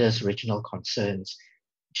Amanda's original concerns.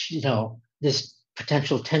 This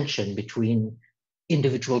potential tension between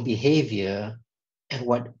individual behavior and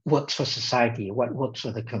what works for society, what works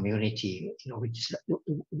for the community,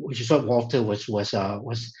 which is what Walter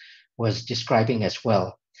was describing as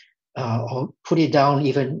well. Or put it down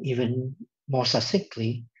even more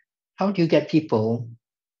succinctly, how do you get people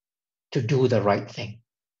to do the right thing?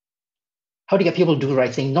 How do you get people to do the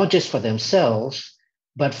right thing, not just for themselves,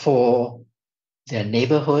 but for their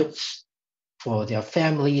neighborhoods, for their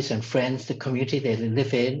families and friends, the community they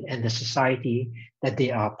live in, and the society that they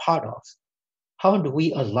are part of? How do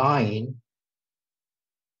we align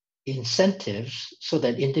incentives so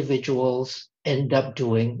that individuals end up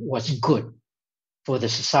doing what's good for the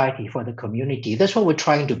society, for the community? That's what we're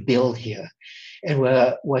trying to build here. And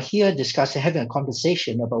we're here discussing, having a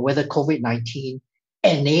conversation about whether COVID-19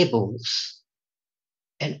 enables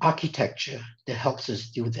an architecture that helps us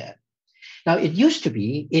do that. Now, it used to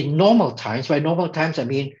be in normal times, by normal times, I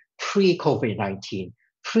mean pre-COVID-19,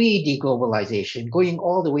 pre-deglobalization, going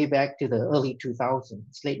all the way back to the early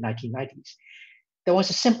 2000s, late 1990s. There was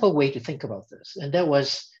a simple way to think about this, and that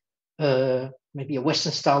was maybe a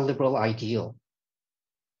Western-style liberal ideal.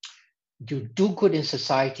 You do good in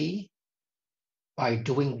society by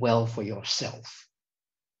doing well for yourself,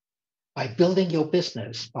 by building your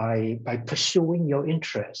business, by pursuing your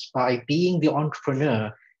interests, by being the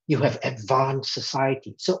entrepreneur. You have advanced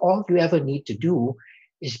society. So all you ever need to do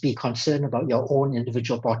is be concerned about your own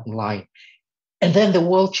individual bottom line. And then the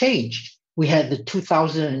world changed. We had the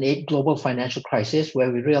 2008 global financial crisis,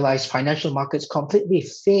 where we realized financial markets completely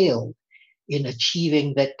failed in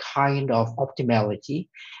achieving that kind of optimality.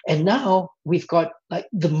 And now we've got like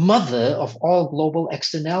the mother of all global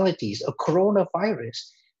externalities, a coronavirus,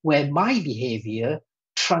 where my behavior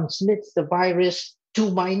transmits the virus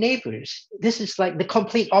to my neighbors. This is like the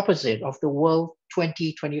complete opposite of the world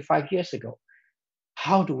 20, 25 years ago.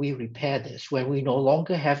 How do we repair this when we no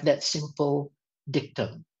longer have that simple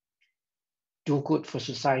dictum? Do good for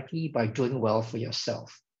society by doing well for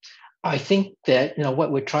yourself. I think that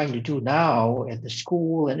what we're trying to do now at the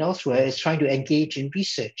school and elsewhere is trying to engage in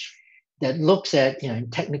research that looks at, in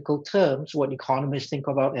technical terms, what economists think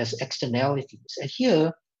about as externalities. And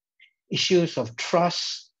here, issues of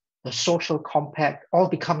trust, the social compact, all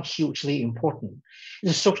become hugely important.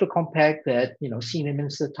 The social compact that Senior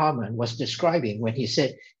Minister Tharman was describing when he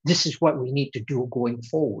said, this is what we need to do going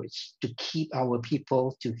forwards to keep our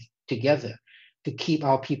people together, to keep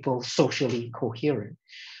our people socially coherent.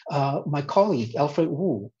 My colleague, Alfred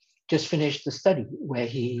Wu, just finished the study where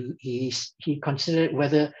he considered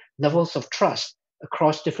whether levels of trust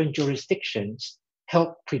across different jurisdictions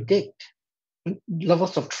help predict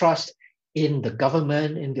levels of trust in the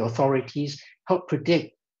government, in the authorities, help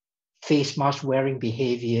predict face mask wearing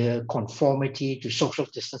behavior, conformity to social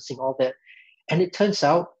distancing, all that. And it turns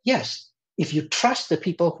out, yes, if you trust the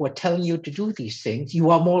people who are telling you to do these things, you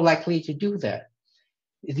are more likely to do that.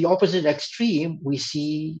 The opposite extreme we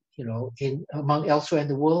see, in among elsewhere in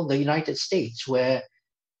the world, the United States, where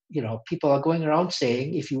people are going around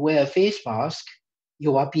saying if you wear a face mask,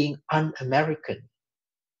 you are being un-American.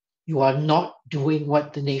 You are not doing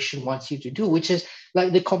what the nation wants you to do, which is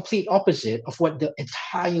like the complete opposite of what the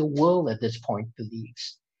entire world at this point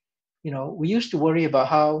believes. We used to worry about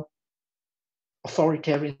how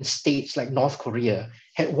authoritarian states like North Korea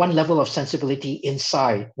had one level of sensibility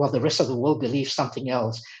inside while the rest of the world believes something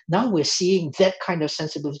else. Now we're seeing that kind of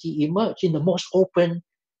sensibility emerge in the most open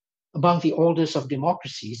among the oldest of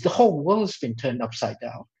democracies. The whole world's been turned upside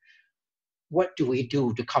down. What do we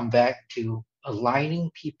do to come back to aligning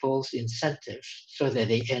people's incentives so that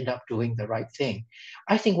they end up doing the right thing?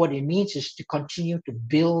 I think what it means is to continue to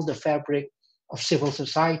build the fabric of civil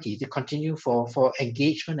society, to continue for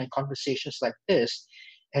engagement and conversations like this,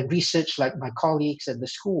 and research like my colleagues at the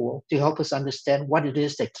school to help us understand what it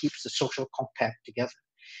is that keeps the social compact together.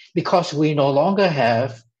 Because we no longer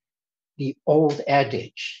have the old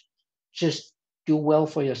adage, just do well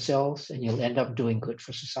for yourselves and you'll end up doing good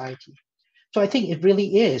for society. So I think it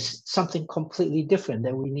really is something completely different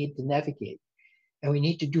that we need to navigate. And we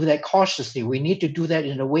need to do that cautiously. We need to do that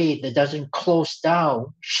in a way that doesn't close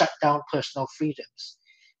down, shut down personal freedoms.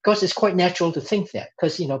 Because it's quite natural to think that.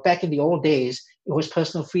 Because, back in the old days, it was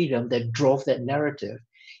personal freedom that drove that narrative.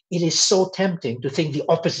 It is so tempting to think the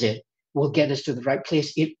opposite will get us to the right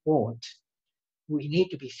place. It won't. We need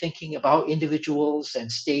to be thinking about individuals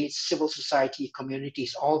and states, civil society,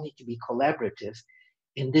 communities, all need to be collaborative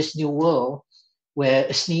in this new world where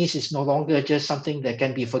a sneeze is no longer just something that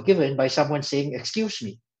can be forgiven by someone saying, excuse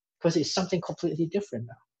me, because it's something completely different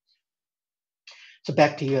now. So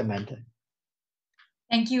back to you, Amanda.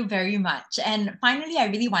 Thank you very much. And finally, I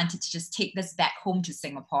really wanted to just take this back home to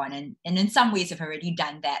Singapore. And in some ways, I've already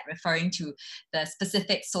done that, referring to the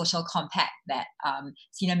specific social compact that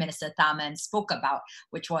Senior Minister Tharman spoke about,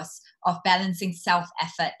 which was of balancing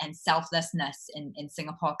self-effort and selflessness in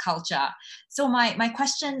Singapore culture. So my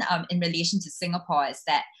question in relation to Singapore is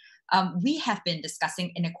that we have been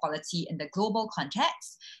discussing inequality in the global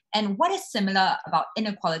context. And what is similar about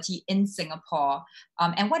inequality in Singapore?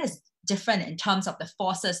 And what is different in terms of the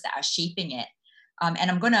forces that are shaping it? And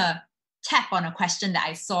I'm going to tap on a question that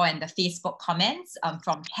I saw in the Facebook comments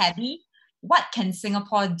from Tabby. What can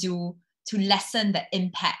Singapore do to lessen the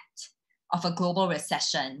impact of a global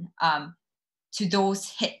recession to those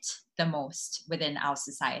hit the most within our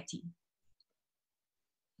society?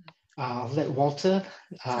 I'll let Walter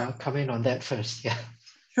come in on that first. Yeah.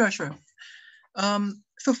 Sure.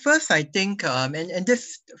 So first, I think, and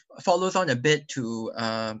this follows on a bit to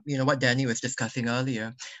what Danny was discussing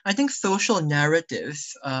earlier. I think social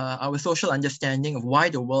narratives, our social understanding of why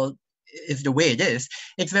the world is the way it is,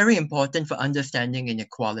 it's very important for understanding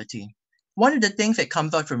inequality. One of the things that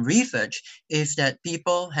comes out from research is that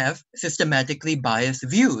people have systematically biased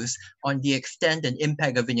views on the extent and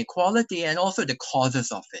impact of inequality and also the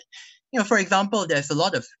causes of it. For example, there's a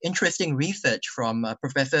lot of interesting research from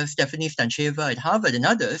Professor Stephanie Stancheva at Harvard and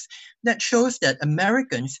others that shows that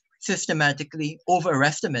Americans systematically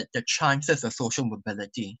overestimate the chances of social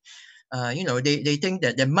mobility. They think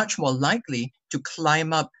that they're much more likely to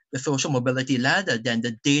climb up the social mobility ladder than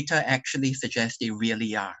the data actually suggests they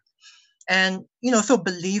really are. And, so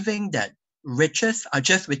believing that riches are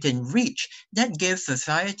just within reach, that gives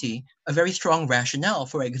society a very strong rationale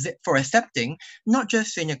for accepting not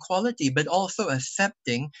just inequality, but also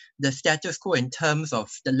accepting the status quo in terms of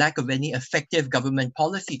the lack of any effective government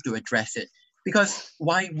policy to address it. Because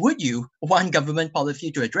why would you want government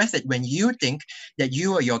policy to address it when you think that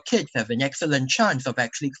you or your kids have an excellent chance of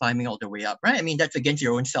actually climbing all the way up, right? I mean, that's against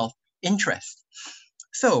your own self-interest.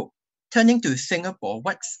 So turning to Singapore,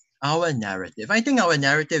 what's our narrative? I think our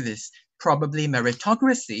narrative is probably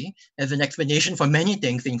meritocracy as an explanation for many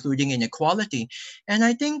things, including inequality. And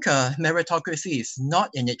I think meritocracy is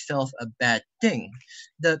not in itself a bad thing.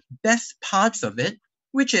 The best parts of it,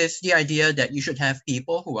 which is the idea that you should have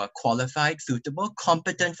people who are qualified, suitable,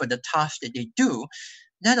 competent for the task that they do,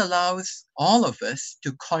 that allows all of us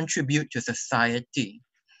to contribute to society.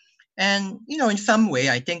 And, in some way,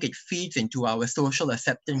 I think it feeds into our social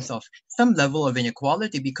acceptance of some level of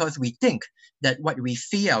inequality because we think that what we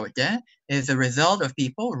see out there is a result of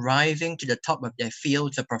people rising to the top of their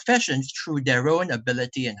fields or professions through their own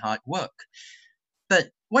ability and hard work. But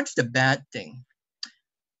what's the bad thing?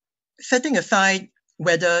 Setting aside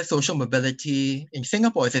whether social mobility in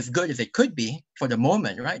Singapore is as good as it could be for the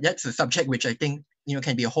moment, right? That's a subject which I think,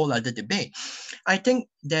 can be a whole other debate. I think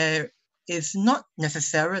there is not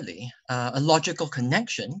necessarily a logical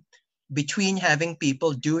connection between having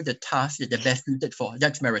people do the tasks that they're best suited for,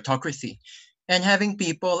 that's meritocracy, and having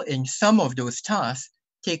people in some of those tasks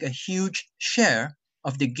take a huge share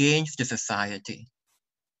of the gains to society.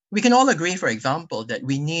 We can all agree, for example, that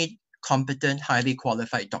we need competent, highly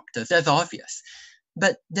qualified doctors. That's obvious.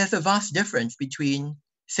 But there's a vast difference between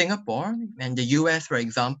Singapore and the US, for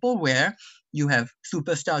example, where you have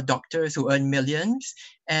superstar doctors who earn millions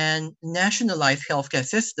and nationalized healthcare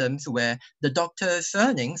systems where the doctors'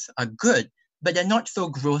 earnings are good, but they're not so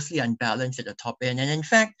grossly unbalanced at the top end. And in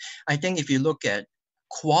fact, I think if you look at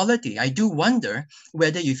quality, I do wonder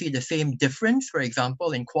whether you see the same difference, for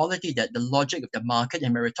example, in quality that the logic of the market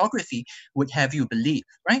and meritocracy would have you believe,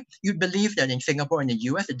 right? You'd believe that in Singapore and the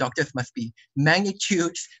US, the doctors must be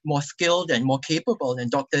magnitudes more skilled and more capable than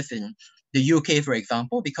doctors in the UK, for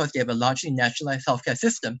example, because they have a largely nationalized healthcare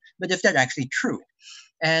system. But is that actually true?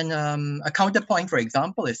 And a counterpoint, for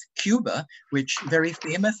example, is Cuba, which very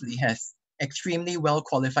famously has extremely well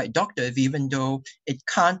qualified doctors, even though it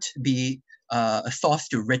can't be a source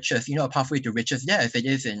to riches, a pathway to riches there as it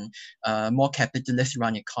is in a more capitalist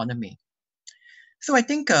run economy. So I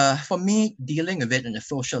think for me, dealing with it on a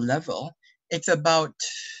social level, it's about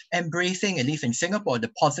embracing, at least in Singapore,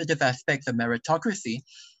 the positive aspects of meritocracy,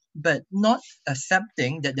 but not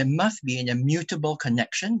accepting that there must be an immutable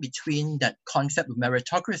connection between that concept of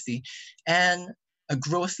meritocracy and a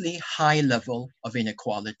grossly high level of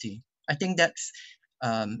inequality. I think that's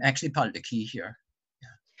actually part of the key here.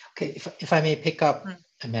 Okay, if I may pick up,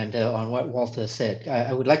 Amanda, on what Walter said,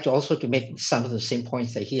 I would like to also to make some of the same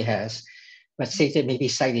points that he has, but stated maybe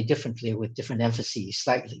slightly differently with different emphases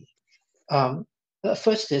slightly.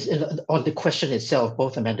 First is on the question itself,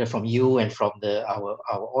 both Amanda from you and from our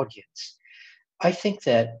audience. I think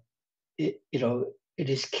that it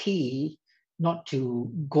is key not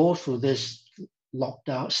to go through this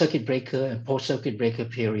lockdown, circuit breaker and post-circuit breaker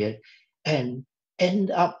period and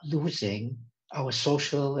end up losing our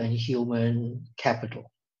social and human capital.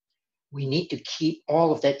 We need to keep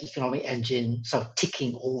all of that economic engine sort of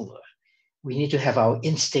ticking over. We need to have our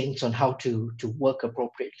instincts on how to work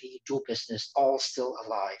appropriately, do business, all still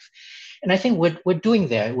alive. And I think we're doing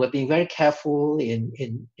that. We're being very careful in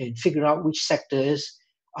figuring out which sectors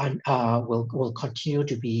will continue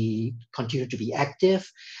to be active.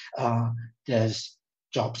 There's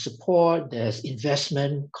job support, there's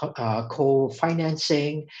investment,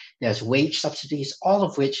 co-financing, there's wage subsidies, all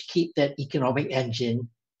of which keep that economic engine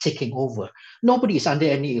ticking over. Nobody is under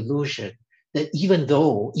any illusion that even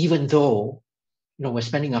though we're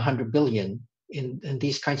spending 100 billion in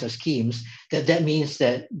these kinds of schemes, that means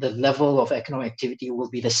that the level of economic activity will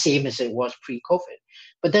be the same as it was pre-COVID.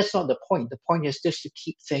 But that's not the point. The point is just to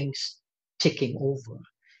keep things ticking over.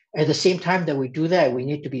 At the same time that we do that, we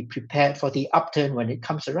need to be prepared for the upturn when it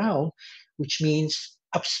comes around, which means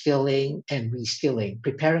upskilling and reskilling,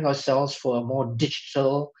 preparing ourselves for a more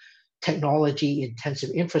digital, technology-intensive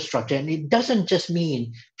infrastructure. And it doesn't just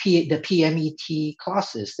mean the PMET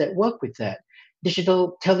classes that work with that.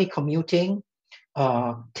 Digital telecommuting,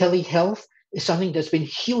 telehealth is something that's been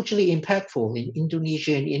hugely impactful in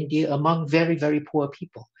Indonesia and India among very, very poor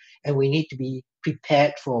people. And we need to be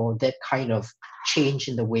prepared for that kind of change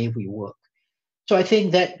in the way we work. So I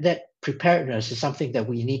think that preparedness is something that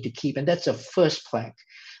we need to keep. And that's a first plank.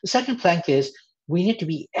 The second plank is we need to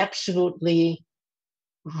be absolutely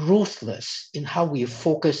ruthless in how we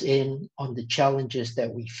focus in on the challenges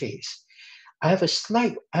that we face. I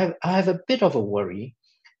have a bit of a worry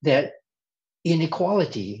that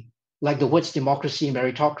inequality, like the words democracy and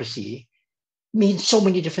meritocracy, means so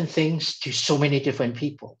many different things to so many different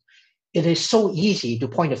people. It is so easy to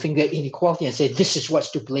point a finger at inequality and say, this is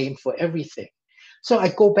what's to blame for everything. So I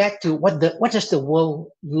go back to what does the world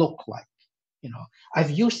look like?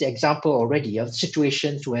 I've used the example already of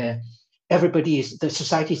situations where the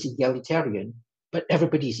society is egalitarian, but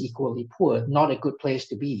everybody is equally poor, not a good place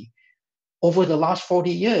to be. Over the last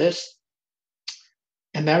 40 years,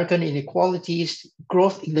 American inequalities,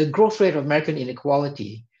 the growth rate of American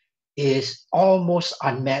inequality is almost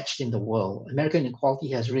unmatched in the world. American inequality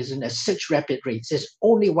has risen at such rapid rates. There's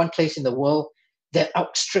only one place in the world that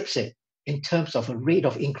outstrips it in terms of a rate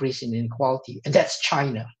of increase in inequality, and that's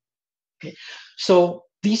China. Okay? So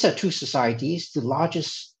these are two societies, the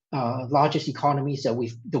largest economies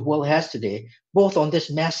that the world has today, both on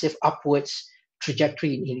this massive upwards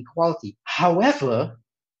trajectory in inequality. However,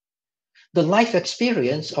 the life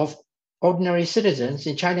experience of ordinary citizens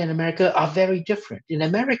in China and America are very different. In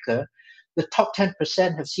America, the top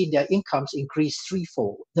 10% have seen their incomes increase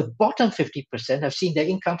threefold. The bottom 50% have seen their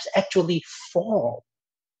incomes actually fall.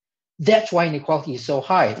 That's why inequality is so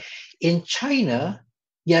high. In China,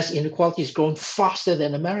 yes, inequality has grown faster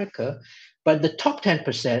than America, but the top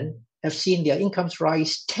 10% have seen their incomes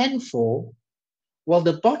rise tenfold, while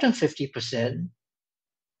the bottom 50%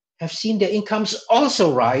 have seen their incomes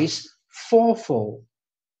also rise fourfold.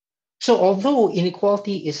 So although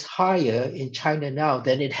inequality is higher in China now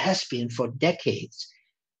than it has been for decades,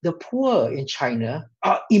 the poor in China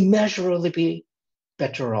are immeasurably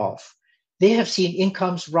better off. They have seen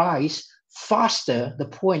incomes rise faster, the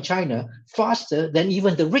poor in China, faster than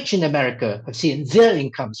even the rich in America have seen their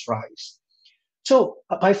incomes rise. So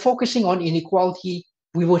by focusing on inequality,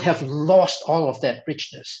 we would have lost all of that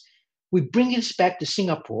richness. We bring this back to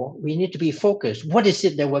Singapore, we need to be focused. What is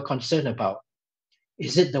it that we're concerned about?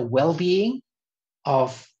 Is it the well-being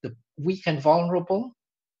of the weak and vulnerable?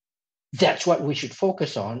 That's what we should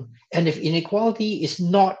focus on. And if inequality is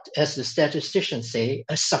not, as the statisticians say,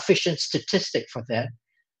 a sufficient statistic for that,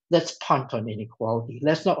 let's punt on inequality.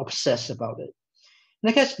 Let's not obsess about it. And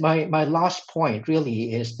I guess my last point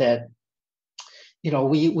really is that,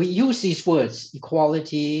 we use these words,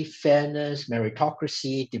 equality, fairness,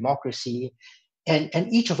 meritocracy, democracy, and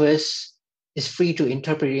each of us is free to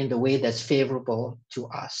interpret it in the way that's favorable to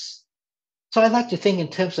us. So I like to think in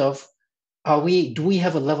terms of, do we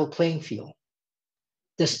have a level playing field?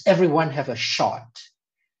 Does everyone have a shot?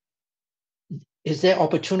 Is there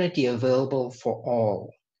opportunity available for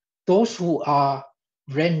all? Those who are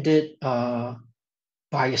rendered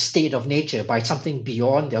by a state of nature, by something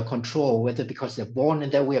beyond their control, whether because they're born in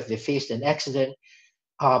that way, if they faced an accident,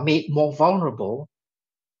 are made more vulnerable,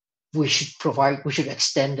 we should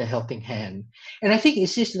extend a helping hand. And I think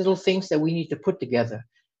it's these little things that we need to put together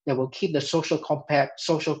that will keep the social compact,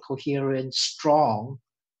 social coherence strong,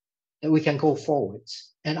 that we can go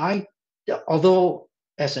forwards. And although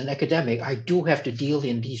as an academic, I do have to deal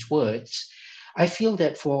in these words, I feel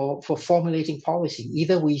that for formulating policy,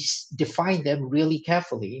 either we define them really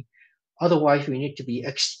carefully, otherwise we need to be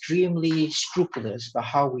extremely scrupulous about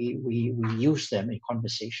how we use them in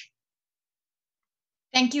conversation.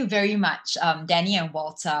 Thank you very much, Danny and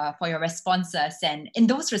Walter, for your responses. And in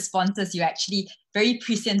those responses, you actually very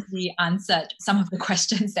presciently answered some of the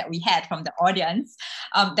questions that we had from the audience.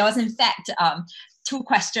 There was, in fact, 2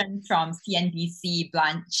 questions from CNBC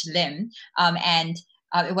Blanche Lim, and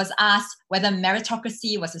it was asked whether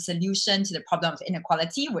meritocracy was a solution to the problem of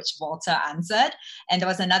inequality, which Walter answered. And there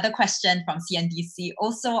was another question from CNBC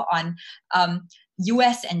also on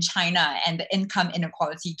US and China and the income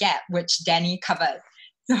inequality gap, which Danny covered.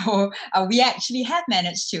 So we actually have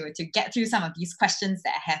managed to get through some of these questions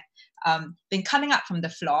that have been coming up from the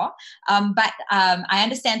floor. But I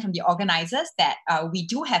understand from the organizers that we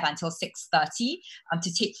do have until 6:30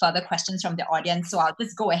 to take further questions from the audience. So I'll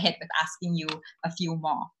just go ahead with asking you a few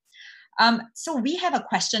more. So we have a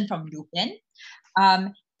question from Lupin.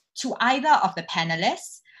 To either of the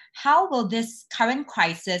panelists, how will this current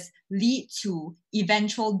crisis lead to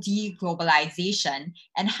eventual deglobalization,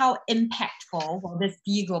 and how impactful will this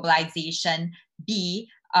deglobalization be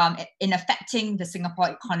in affecting the Singapore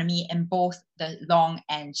economy in both the long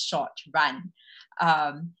and short run?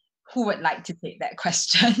 Who would like to take that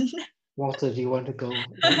question? Walter, do you want to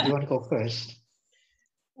go first?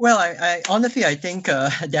 Well, I honestly, I think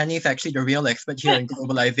Danny is actually the real expert here in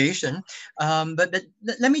globalization. But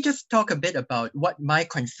let me just talk a bit about what my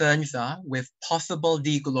concerns are with possible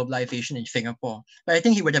deglobalization in Singapore. But I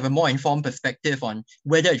think he would have a more informed perspective on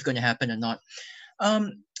whether it's going to happen or not.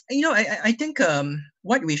 I think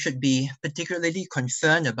what we should be particularly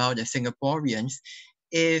concerned about as Singaporeans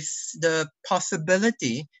is the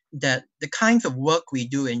possibility that the kinds of work we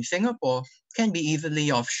do in Singapore can be easily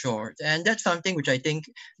offshored. And that's something which I think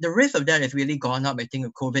the risk of that has really gone up, I think,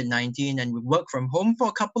 with COVID-19, and we work from home for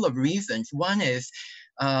a couple of reasons. One is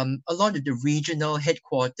a lot of the regional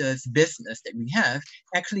headquarters business that we have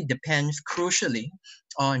actually depends crucially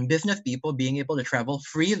on business people being able to travel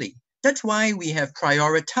freely. That's why we have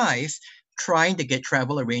prioritized trying to get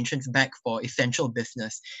travel arrangements back for essential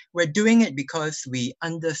business. We're doing it because we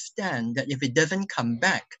understand that if it doesn't come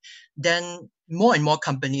back, then more and more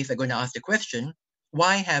companies are going to ask the question,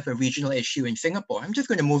 why have a regional HQ in Singapore? I'm just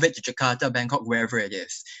going to move it to Jakarta, Bangkok, wherever it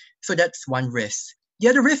is. So that's one risk. The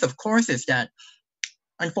other risk, of course, is that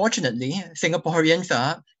unfortunately, Singaporeans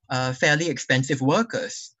are fairly expensive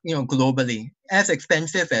workers, globally, as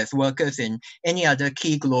expensive as workers in any other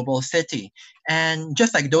key global city. And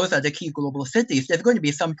just like those other key global cities, there's going to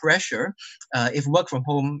be some pressure if work from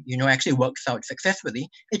home, actually works out successfully.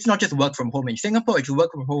 It's not just work from home in Singapore, it's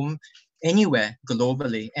work from home anywhere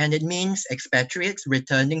globally. And it means expatriates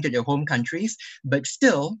returning to their home countries, but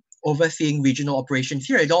still overseeing regional operations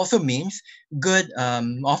here. It also means good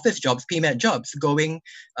office jobs, PMAT jobs, going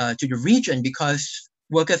to the region because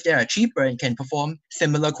workers there are cheaper and can perform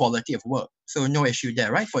similar quality of work. So no issue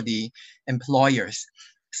there, right, for the employers.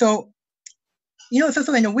 So,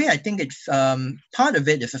 so in a way, I think it's part of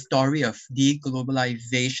it is a story of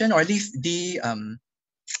deglobalization, or at least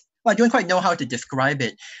I don't quite know how to describe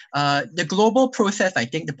it. The global process, I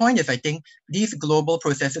think these global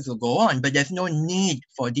processes will go on, but there's no need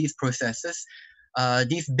for these processes,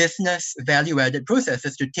 these business value-added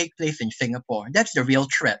processes to take place in Singapore. That's the real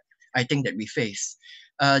threat, I think, that we face.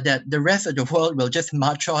 That the rest of the world will just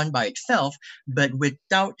march on by itself, but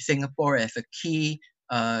without Singapore as a key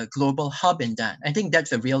global hub in that. I think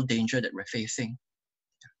that's a real danger that we're facing.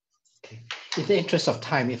 Okay. In the interest of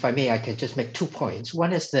time, if I may, I can just make 2 points.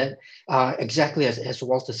 One is that exactly as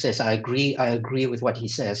Walter says, I agree with what he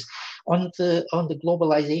says. On the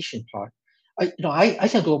globalization part, I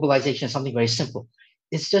think globalization is something very simple.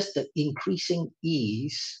 It's just the increasing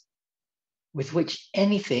ease with which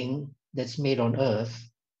anything that's made on Earth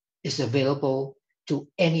is available to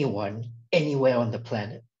anyone, anywhere on the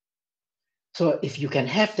planet. So if you can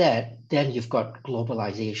have that, then you've got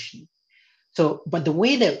globalization. So, but the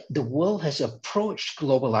way that the world has approached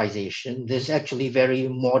globalization, this actually very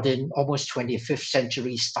modern, almost 25th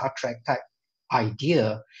century Star Trek type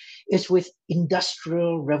idea, is with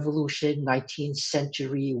industrial revolution, 19th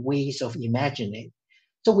century ways of imagining.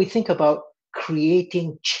 So we think about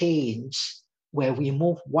creating chains where we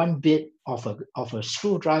move one bit of a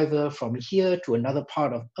screwdriver from here to another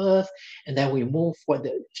part of Earth, and then we move what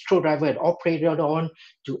the screwdriver had operated on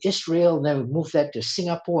to Israel, and then we move that to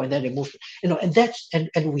Singapore, and then it moves,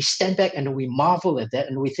 and we stand back and we marvel at that,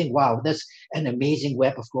 and we think, wow, that's an amazing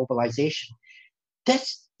web of globalization.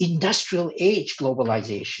 That's industrial age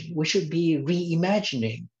globalization. We should be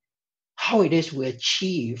reimagining how it is we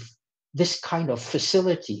achieve this kind of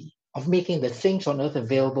facility of making the things on Earth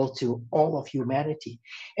available to all of humanity.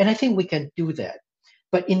 And I think we can do that.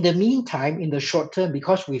 But in the meantime, in the short term,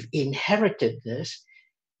 because we've inherited this,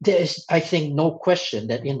 there is, I think, no question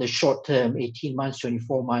that in the short term, 18 months,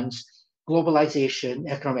 24 months, globalization,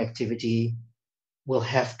 economic activity will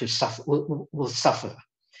have to suffer, will suffer.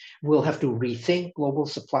 We'll have to rethink global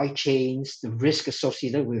supply chains, the risk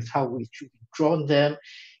associated with how we've drawn them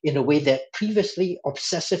in a way that previously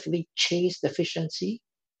obsessively chased efficiency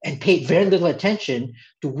and paid very little attention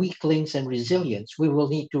to weak links and resilience. We will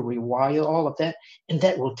need to rewire all of that, and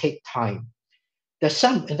that will take time.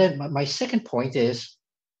 And then my second point is,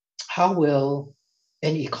 how will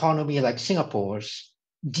an economy like Singapore's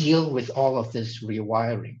deal with all of this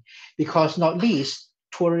rewiring? Because not least,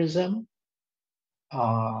 tourism,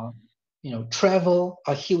 travel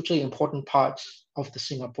are hugely important parts of the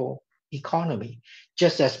Singapore economy,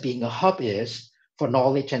 just as being a hub is for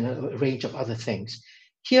knowledge and a range of other things.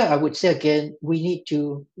 Here, I would say again, we need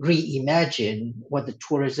to reimagine what the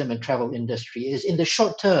tourism and travel industry is. In the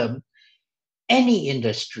short term, any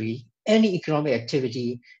industry, any economic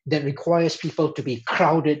activity that requires people to be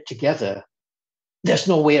crowded together, there's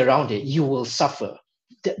no way around it. You will suffer.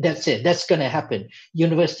 That's it. That's going to happen.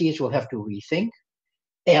 Universities will have to rethink.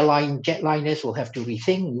 Jetliners will have to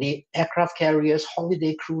rethink. Aircraft carriers,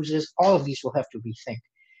 holiday cruises, all of these will have to rethink.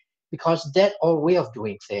 Because that old way of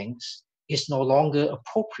doing things is no longer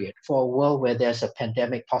appropriate for a world where there's a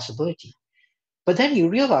pandemic possibility. But then you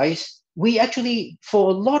realize we actually,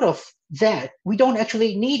 for a lot of that, we don't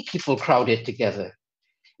actually need people crowded together.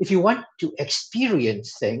 If you want to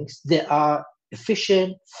experience things, there are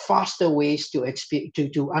efficient, faster ways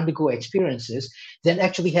to undergo experiences than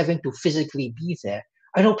actually having to physically be there.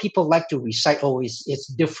 I know people like to recite, it's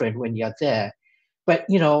different when you're there. But,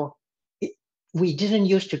 we didn't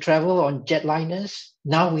used to travel on jetliners.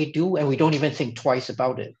 Now we do, and we don't even think twice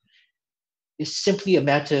about it. It's simply a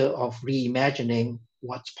matter of reimagining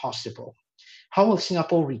what's possible. How will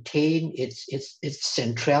Singapore retain its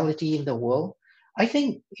centrality in the world? I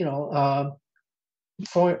think,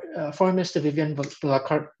 Foreign Minister Vivian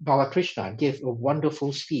Balakrishnan gave a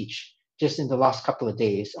wonderful speech just in the last couple of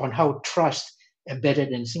days on how trust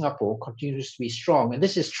embedded in Singapore continues to be strong. And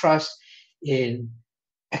this is trust in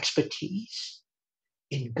expertise,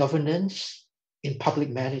 in governance, in public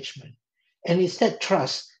management. And it's that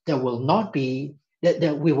trust that will not be,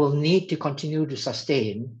 that we will need to continue to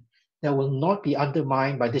sustain that will not be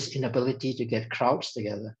undermined by this inability to get crowds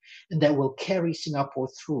together, and that will carry Singapore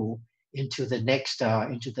through into the next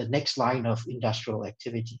line of industrial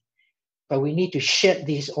activity. But we need to shed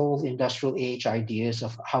these old industrial age ideas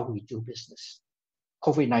of how we do business.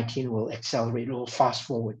 COVID-19 will accelerate, it will fast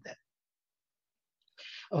forward that.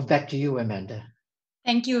 Back to you, Amanda.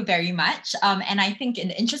 Thank you very much. And I think in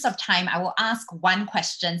the interest of time, I will ask one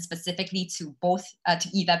question specifically to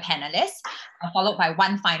either panelists, followed by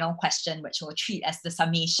one final question, which we'll treat as the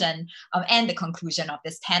summation and the conclusion of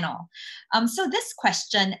this panel. So this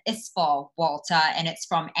question is for Walter, and it's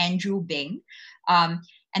from Andrew Bing. And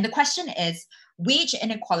the question is, wage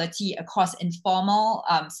inequality across informal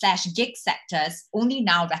 / gig sectors, only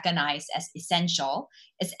now recognized as essential,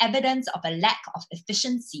 is evidence of a lack of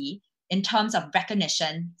efficiency in terms of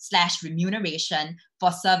recognition / remuneration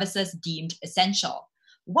for services deemed essential.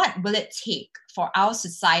 What will it take for our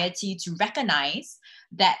society to recognize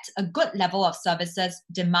that a good level of services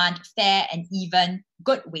demand fair and even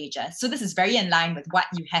good wages? So this is very in line with what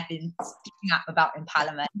you have been speaking up about in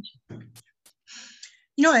Parliament.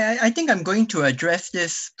 You know, I think I'm going to address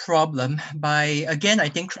this problem by, again, I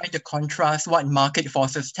think trying to contrast what market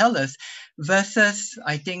forces tell us versus,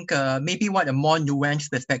 I think, maybe what a more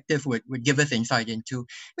nuanced perspective would give us insight into.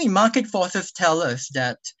 I mean, market forces tell us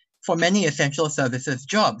that for many essential services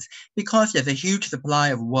jobs, because there's a huge supply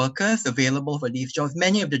of workers available for these jobs,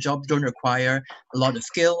 many of the jobs don't require a lot of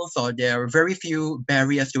skills, or there are very few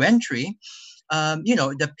barriers to entry. You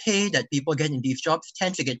know, the pay that people get in these jobs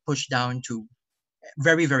tends to get pushed down to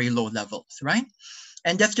very, very low levels, right?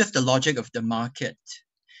 And that's just the logic of the market.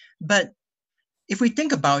 But if we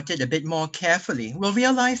think about it a bit more carefully, we'll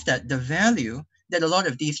realize that the value that a lot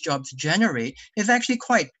of these jobs generate is actually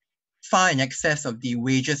quite far in excess of the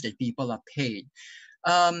wages that people are paid.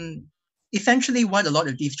 Essentially, what a lot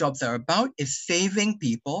of these jobs are about is saving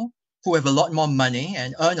people who have a lot more money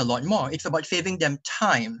and earn a lot more. It's about saving them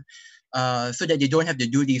time so that they don't have to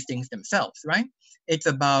do these things themselves, right? It's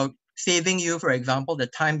about saving you, for example, the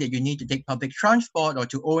time that you need to take public transport or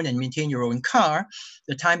to own and maintain your own car,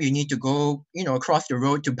 the time you need to go, you know, across the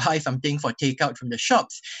road to buy something for takeout from the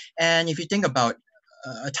shops. And if you think about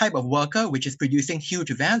a type of worker which is producing huge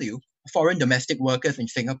value, foreign domestic workers in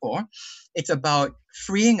Singapore, it's about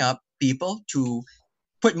freeing up people to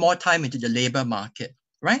put more time into the labor market,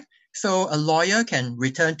 right? So a lawyer can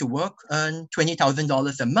return to work, earn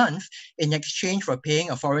 $20,000 a month in exchange for paying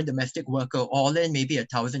a foreign domestic worker all in maybe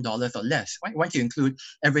 $1,000 or less, right? Once you include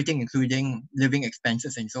everything, including living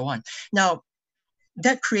expenses and so on. Now,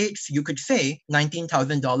 that creates, you could say,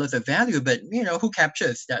 $19,000 of value, but you know, who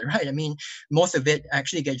captures that, right? I mean, most of it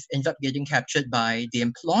actually ends up getting captured by the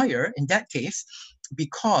employer in that case,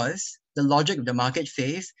 because the logic of the market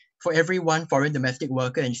says for every one foreign domestic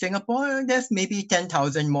worker in Singapore, there's maybe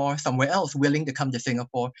 10,000 more somewhere else willing to come to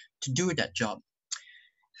Singapore to do that job.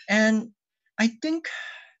 And I think,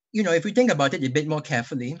 you know, if we think about it a bit more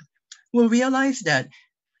carefully, we'll realize that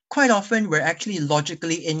quite often we're actually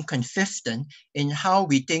logically inconsistent in how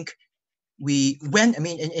we think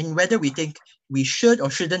in whether we think we should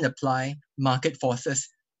or shouldn't apply market forces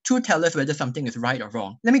to tell us whether something is right or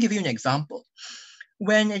wrong. Let me give you an example.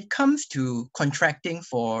 When it comes to contracting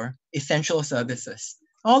for essential services,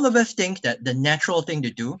 all of us think that the natural thing to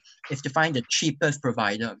do is to find the cheapest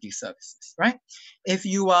provider of these services, right? If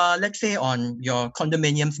you are, let's say, on your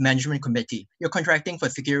condominium's management committee, you're contracting for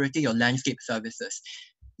security or landscape services,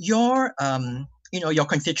 your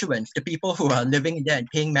constituents, the people who are living there and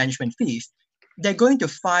paying management fees, they're going to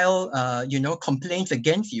file, complaints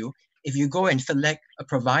against you if you go and select a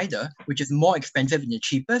provider which is more expensive than the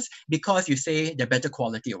cheapest because you say they're better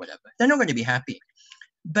quality or whatever. They're not going to be happy.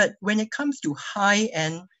 But when it comes to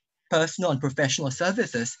high-end personal and professional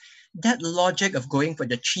services, that logic of going for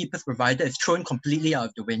the cheapest provider is thrown completely out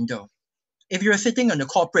of the window. If you're sitting on the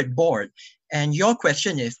corporate board and your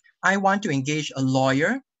question is, I want to engage a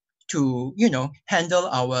lawyer to, handle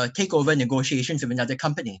our takeover negotiations with another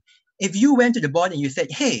company. If you went to the board and you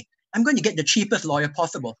said, hey, I'm going to get the cheapest lawyer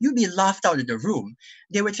possible, you'd be laughed out of the room.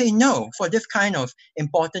 They would say, no, for this kind of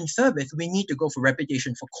important service, we need to go for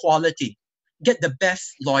reputation, for quality, get the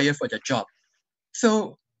best lawyer for the job.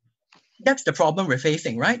 So that's the problem we're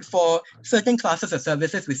facing, right? For certain classes of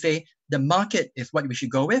services, we say the market is what we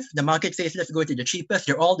should go with. The market says, let's go to the cheapest.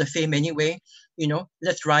 They're all the same anyway.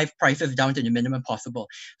 Let's drive prices down to the minimum possible.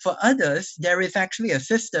 For others, there is actually a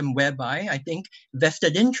system whereby I think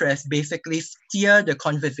vested interests basically steer the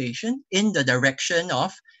conversation in the direction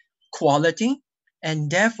of quality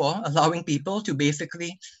and therefore allowing people to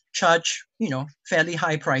basically charge, fairly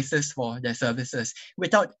high prices for their services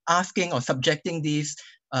without asking or subjecting these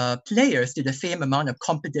players to the same amount of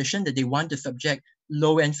competition that they want to subject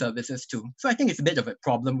low-end services to. So I think it's a bit of a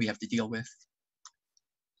problem we have to deal with.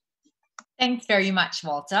 Thanks very much,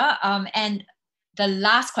 Walter. And the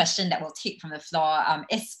last question that we'll take from the floor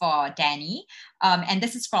is for Danny. And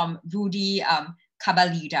this is from Rudy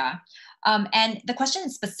Cabalida. And the question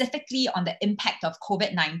is specifically on the impact of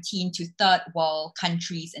COVID-19 to third world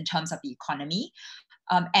countries in terms of the economy.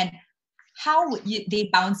 And how would they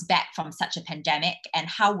bounce back from such a pandemic? And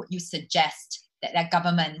how would you suggest that their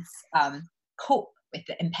governments cope with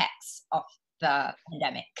the impacts of the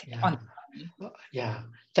pandemic on the economy? Yeah,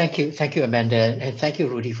 thank you, Amanda, and thank you,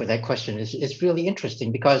 Rudy, for that question. It's really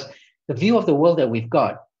interesting because the view of the world that we've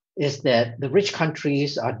got is that the rich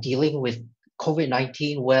countries are dealing with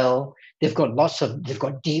COVID-19 well. They've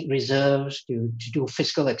got deep reserves to do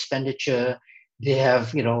fiscal expenditure. They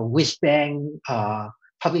have, whiz-bang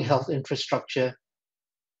public health infrastructure.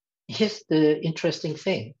 Here's the interesting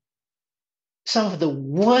thing. Some of the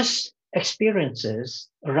worst experiences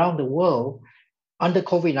around the world under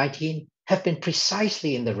COVID-19 have been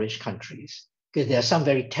precisely in the rich countries, because there are some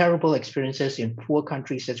very terrible experiences in poor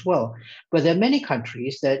countries as well. But there are many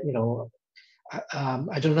countries that,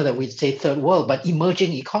 I don't know that we'd say third world, but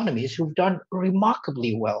emerging economies who've done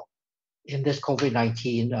remarkably well in this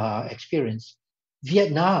COVID-19 experience.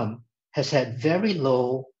 Vietnam has had very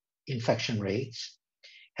low infection rates,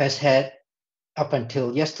 has had, up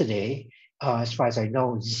until yesterday, as far as I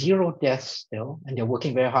know, 0 deaths still, and they're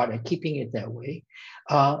working very hard at keeping it that way.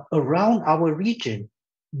 Around our region,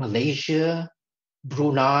 Malaysia,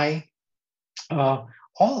 Brunei, Myanmar,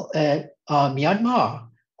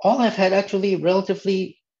 all have had actually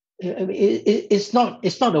relatively, it's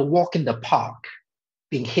not a walk in the park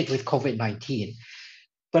being hit with COVID-19.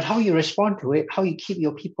 But how you respond to it, how you keep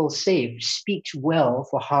your people safe, speaks well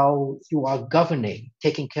for how you are governing,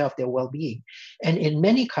 taking care of their well-being. And in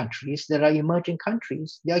many countries that are emerging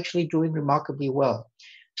countries, they're actually doing remarkably well.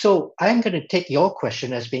 So I'm going to take your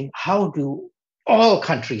question as being, how do all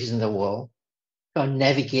countries in the world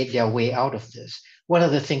navigate their way out of this? What are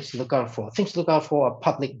the things to look out for? Things to look out for are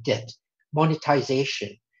public debt,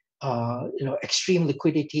 monetization, extreme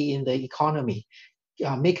liquidity in the economy.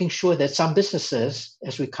 Making sure that some businesses,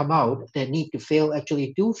 as we come out, that need to fail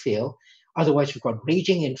actually do fail. Otherwise, we've got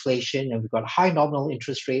raging inflation and we've got high nominal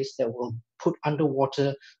interest rates that will put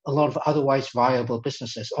underwater a lot of otherwise viable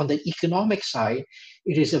businesses. On the economic side,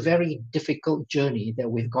 it is a very difficult journey that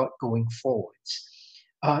we've got going forwards.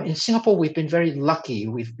 In Singapore, we've been very lucky.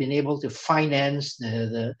 We've been able to finance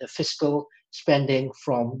the fiscal spending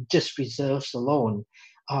from just reserves alone.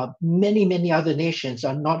 Many other nations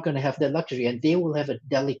are not going to have that luxury, and they will have a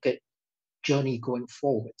delicate journey going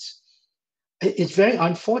forwards. It's very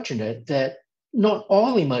unfortunate that not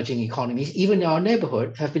all emerging economies, even in our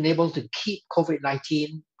neighborhood, have been able to keep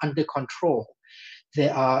COVID-19 under control.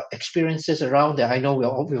 There are experiences around that I know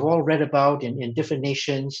we've all read about in different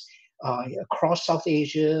nations across South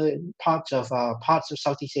Asia, parts of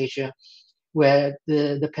Southeast Asia, where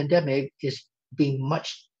the pandemic is being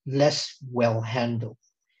much less well handled.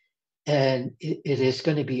 And it is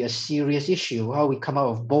going to be a serious issue, how we come out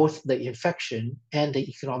of both the infection and the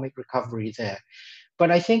economic recovery there. But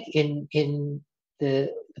I think in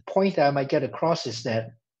the point that I might get across is that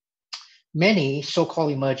many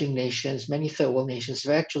so-called emerging nations, many third world nations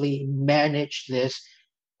have actually managed this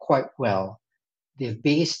quite well.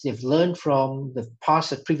 They've learned from the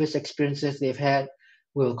previous experiences they've had,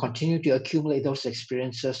 will continue to accumulate those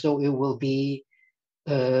experiences. So it will be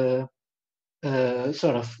sort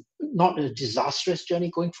of not a disastrous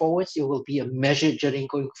journey going forwards. It will be a measured journey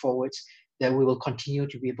going forwards that we will continue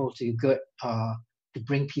to be able to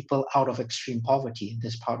bring people out of extreme poverty in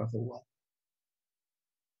this part of the world.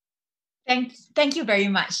 Thank you very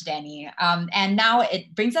much, Danny. And now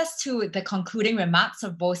it brings us to the concluding remarks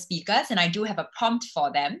of both speakers, and I do have a prompt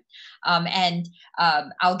for them.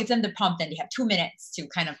 I'll give them the prompt, and they have 2 minutes to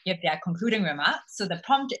kind of give their concluding remarks. So the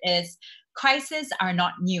prompt is, crises are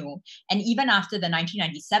not new. And even after the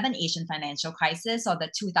 1997 Asian financial crisis or the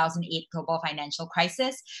 2008 global financial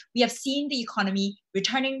crisis, we have seen the economy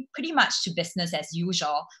returning pretty much to business as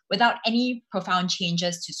usual without any profound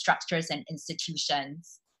changes to structures and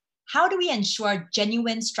institutions. How do we ensure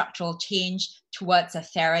genuine structural change towards a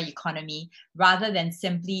fairer economy rather than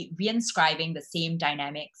simply reinscribing the same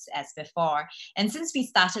dynamics as before? And since we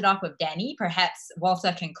started off with Danny, perhaps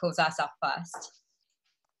Walter can close us off first.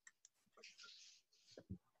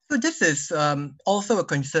 So this is also a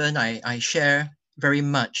concern I share very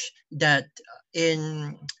much, that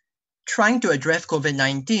in trying to address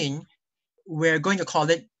COVID-19, we're going to call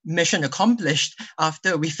it mission accomplished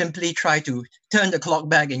after we simply try to turn the clock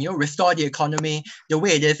back and restore the economy the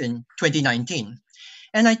way it is in 2019.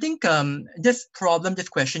 And I think this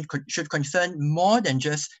question should concern more than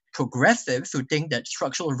just progressives who think that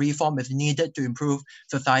structural reform is needed to improve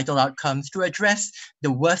societal outcomes to address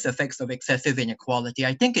the worst effects of excessive inequality.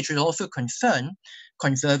 I think it should also concern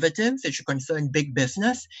conservatives, it should concern big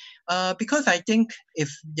business, because I think if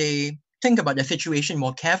they think about the situation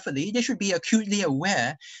more carefully, they should be acutely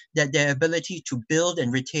aware that their ability to build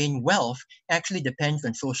and retain wealth actually depends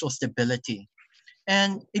on social stability.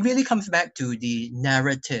 And it really comes back to the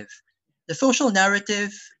narrative. The social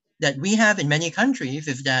narrative that we have in many countries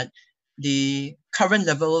is that the current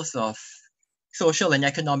levels of social and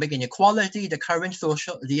economic inequality, the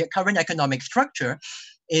current economic structure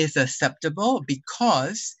is acceptable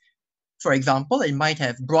because, for example, it might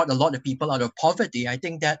have brought a lot of people out of poverty. I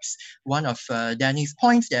think that's one of Danny's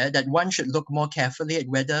points there, that one should look more carefully at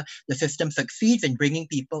whether the system succeeds in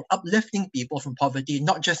uplifting people from poverty,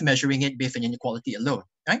 not just measuring it based on inequality alone,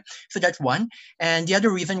 right? So that's one. And the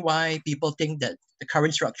other reason why people think that the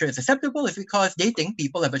current structure is acceptable is because they think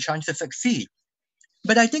people have a chance to succeed.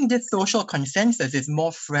 But I think this social consensus is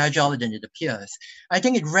more fragile than it appears. I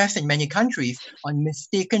think it rests in many countries on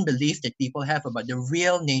mistaken beliefs that people have about the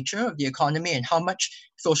real nature of the economy and how much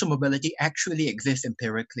social mobility actually exists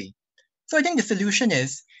empirically. So I think the solution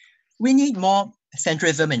is we need more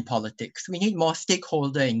centrism in politics. We need more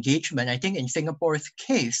stakeholder engagement. I think in Singapore's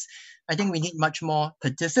case, I think we need much more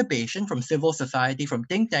participation from civil society, from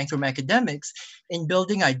think tanks, from academics in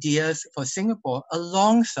building ideas for Singapore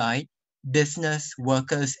alongside business,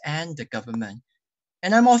 workers, and the government.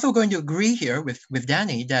 And I'm also going to agree here with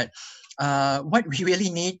Danny that what we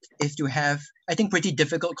really need is to have, I think, pretty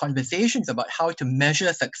difficult conversations about how to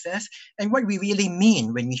measure success and what we really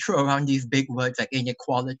mean when we throw around these big words like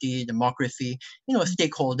inequality, democracy,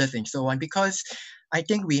 stakeholders, and so on, because I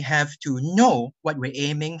think we have to know what we're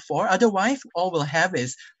aiming for. Otherwise, all we'll have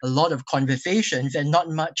is a lot of conversations and not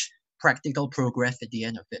much practical progress at the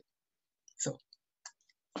end of it. So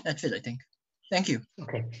that's it, I think. Thank you.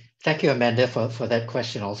 Okay. Thank you, Amanda, for that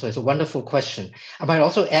question also. It's a wonderful question. I might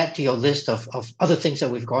also add to your list of other things that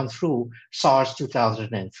we've gone through: SARS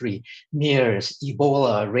 2003, MERS,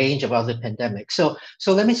 Ebola, a range of other pandemics.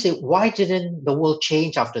 So let me say, why didn't the world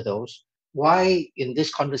change after those? Why in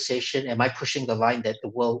this conversation am I pushing the line that the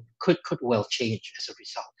world could well change as a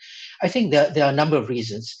result? I think there are a number of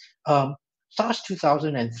reasons. SARS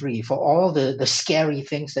 2003, for all the scary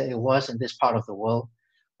things that it was in this part of the world,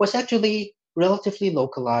 was actually relatively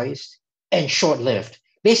localized and short-lived.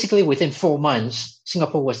 Basically, within 4 months,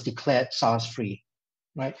 Singapore was declared SARS-free,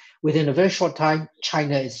 right? Within a very short time,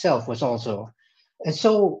 China itself was also. And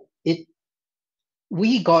so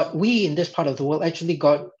we in this part of the world actually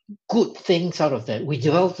got good things out of that. We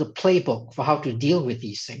developed a playbook for how to deal with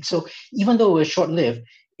these things. So even though it was short-lived,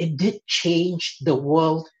 it did change the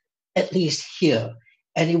world, at least here.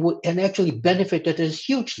 And actually benefited us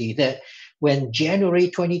hugely that when January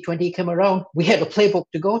 2020 came around, we had a playbook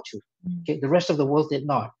to go to. Okay, the rest of the world did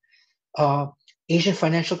not. Asian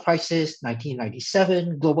financial crisis,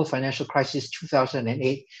 1997, global financial crisis,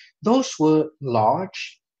 2008. Those were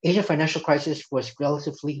large. Asian financial crisis was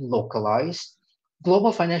relatively localized.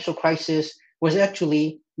 Global financial crisis was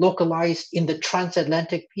actually localized in the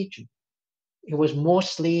transatlantic region. It was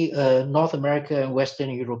mostly a North America and Western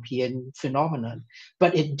European phenomenon,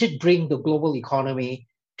 but it did bring the global economy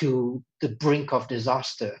to the brink of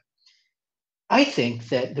disaster. I think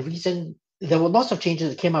that the reason there were lots of changes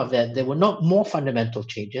that came out of that, there were not more fundamental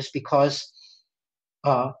changes because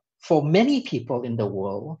for many people in the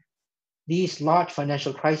world, these large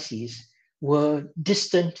financial crises were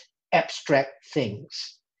distant, abstract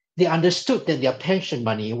things. They understood that their pension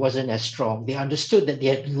money wasn't as strong. They understood that they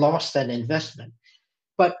had lost an investment.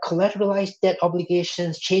 But collateralized debt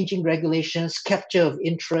obligations, changing regulations, capture of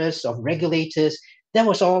interests of regulators, that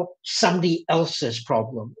was all somebody else's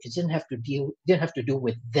problem. It didn't have to do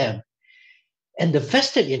with them. And the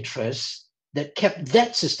vested interests that kept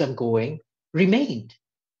that system going remained.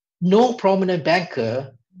 No prominent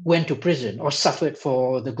banker went to prison or suffered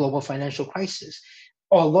for the global financial crisis.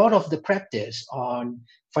 A lot of the practice on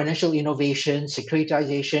financial innovation,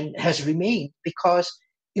 securitization has remained because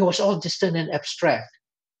it was all distant and abstract.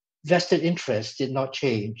 Vested interests did not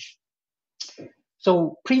change.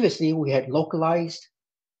 So previously we had localized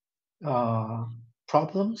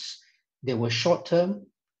problems. They were short-term.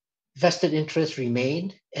 Vested interests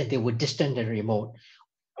remained, and they were distant and remote.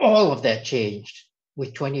 All of that changed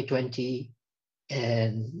with 2020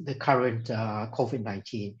 and the current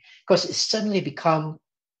COVID-19, because it's suddenly become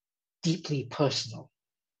deeply personal.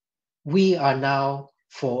 We are now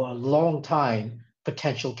for a long time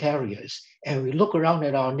potential carriers. And we look around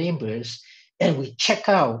at our neighbors and we check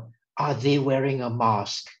out, are they wearing a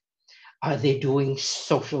mask? Are they doing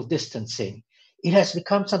social distancing? It has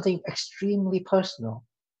become something extremely personal.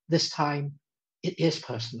 This time, it is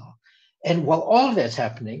personal. And while all that's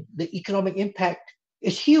happening, the economic impact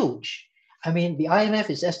is huge. I mean, the IMF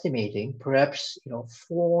is estimating perhaps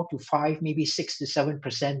 4 to 5, maybe 6 to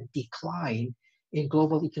 7% decline in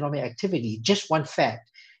global economic activity. Just one fact: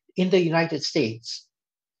 in the United States,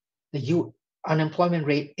 the unemployment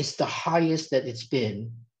rate is the highest that it's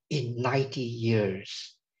been in 90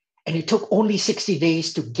 years. And it took only 60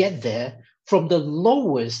 days to get there from the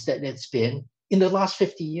lowest that it's been in the last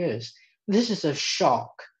 50 years. This is a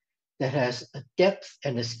shock that has a depth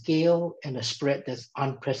and a scale and a spread that's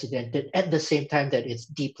unprecedented at the same time that it's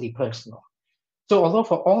deeply personal. So although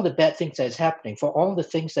for all the bad things that's happening, for all the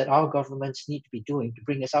things that our governments need to be doing to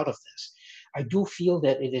bring us out of this, I do feel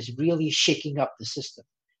that it is really shaking up the system,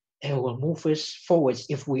 and it will move us forwards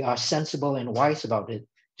if we are sensible and wise about it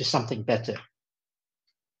to something better.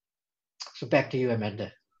 So back to you,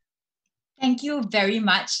 Amanda. Thank you very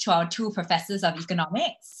much to our two professors of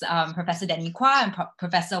economics, Professor Danny Kuan and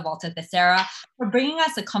Professor Walter Teixeira, for bringing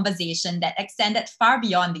us a conversation that extended far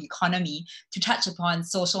beyond the economy to touch upon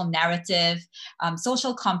social narrative,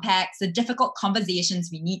 social compacts, the difficult conversations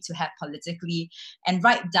we need to have politically, and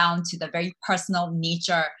right down to the very personal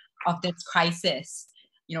nature of this crisis.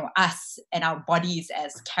 Us and our bodies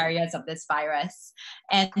as carriers of this virus.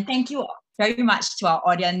 And thank you very much to our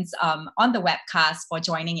audience on the webcast for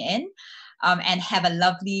joining in, and have a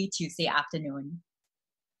lovely Tuesday evening.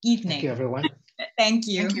 Thank you, everyone. Thank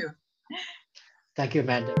you. Thank you. Thank you,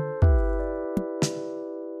 Amanda.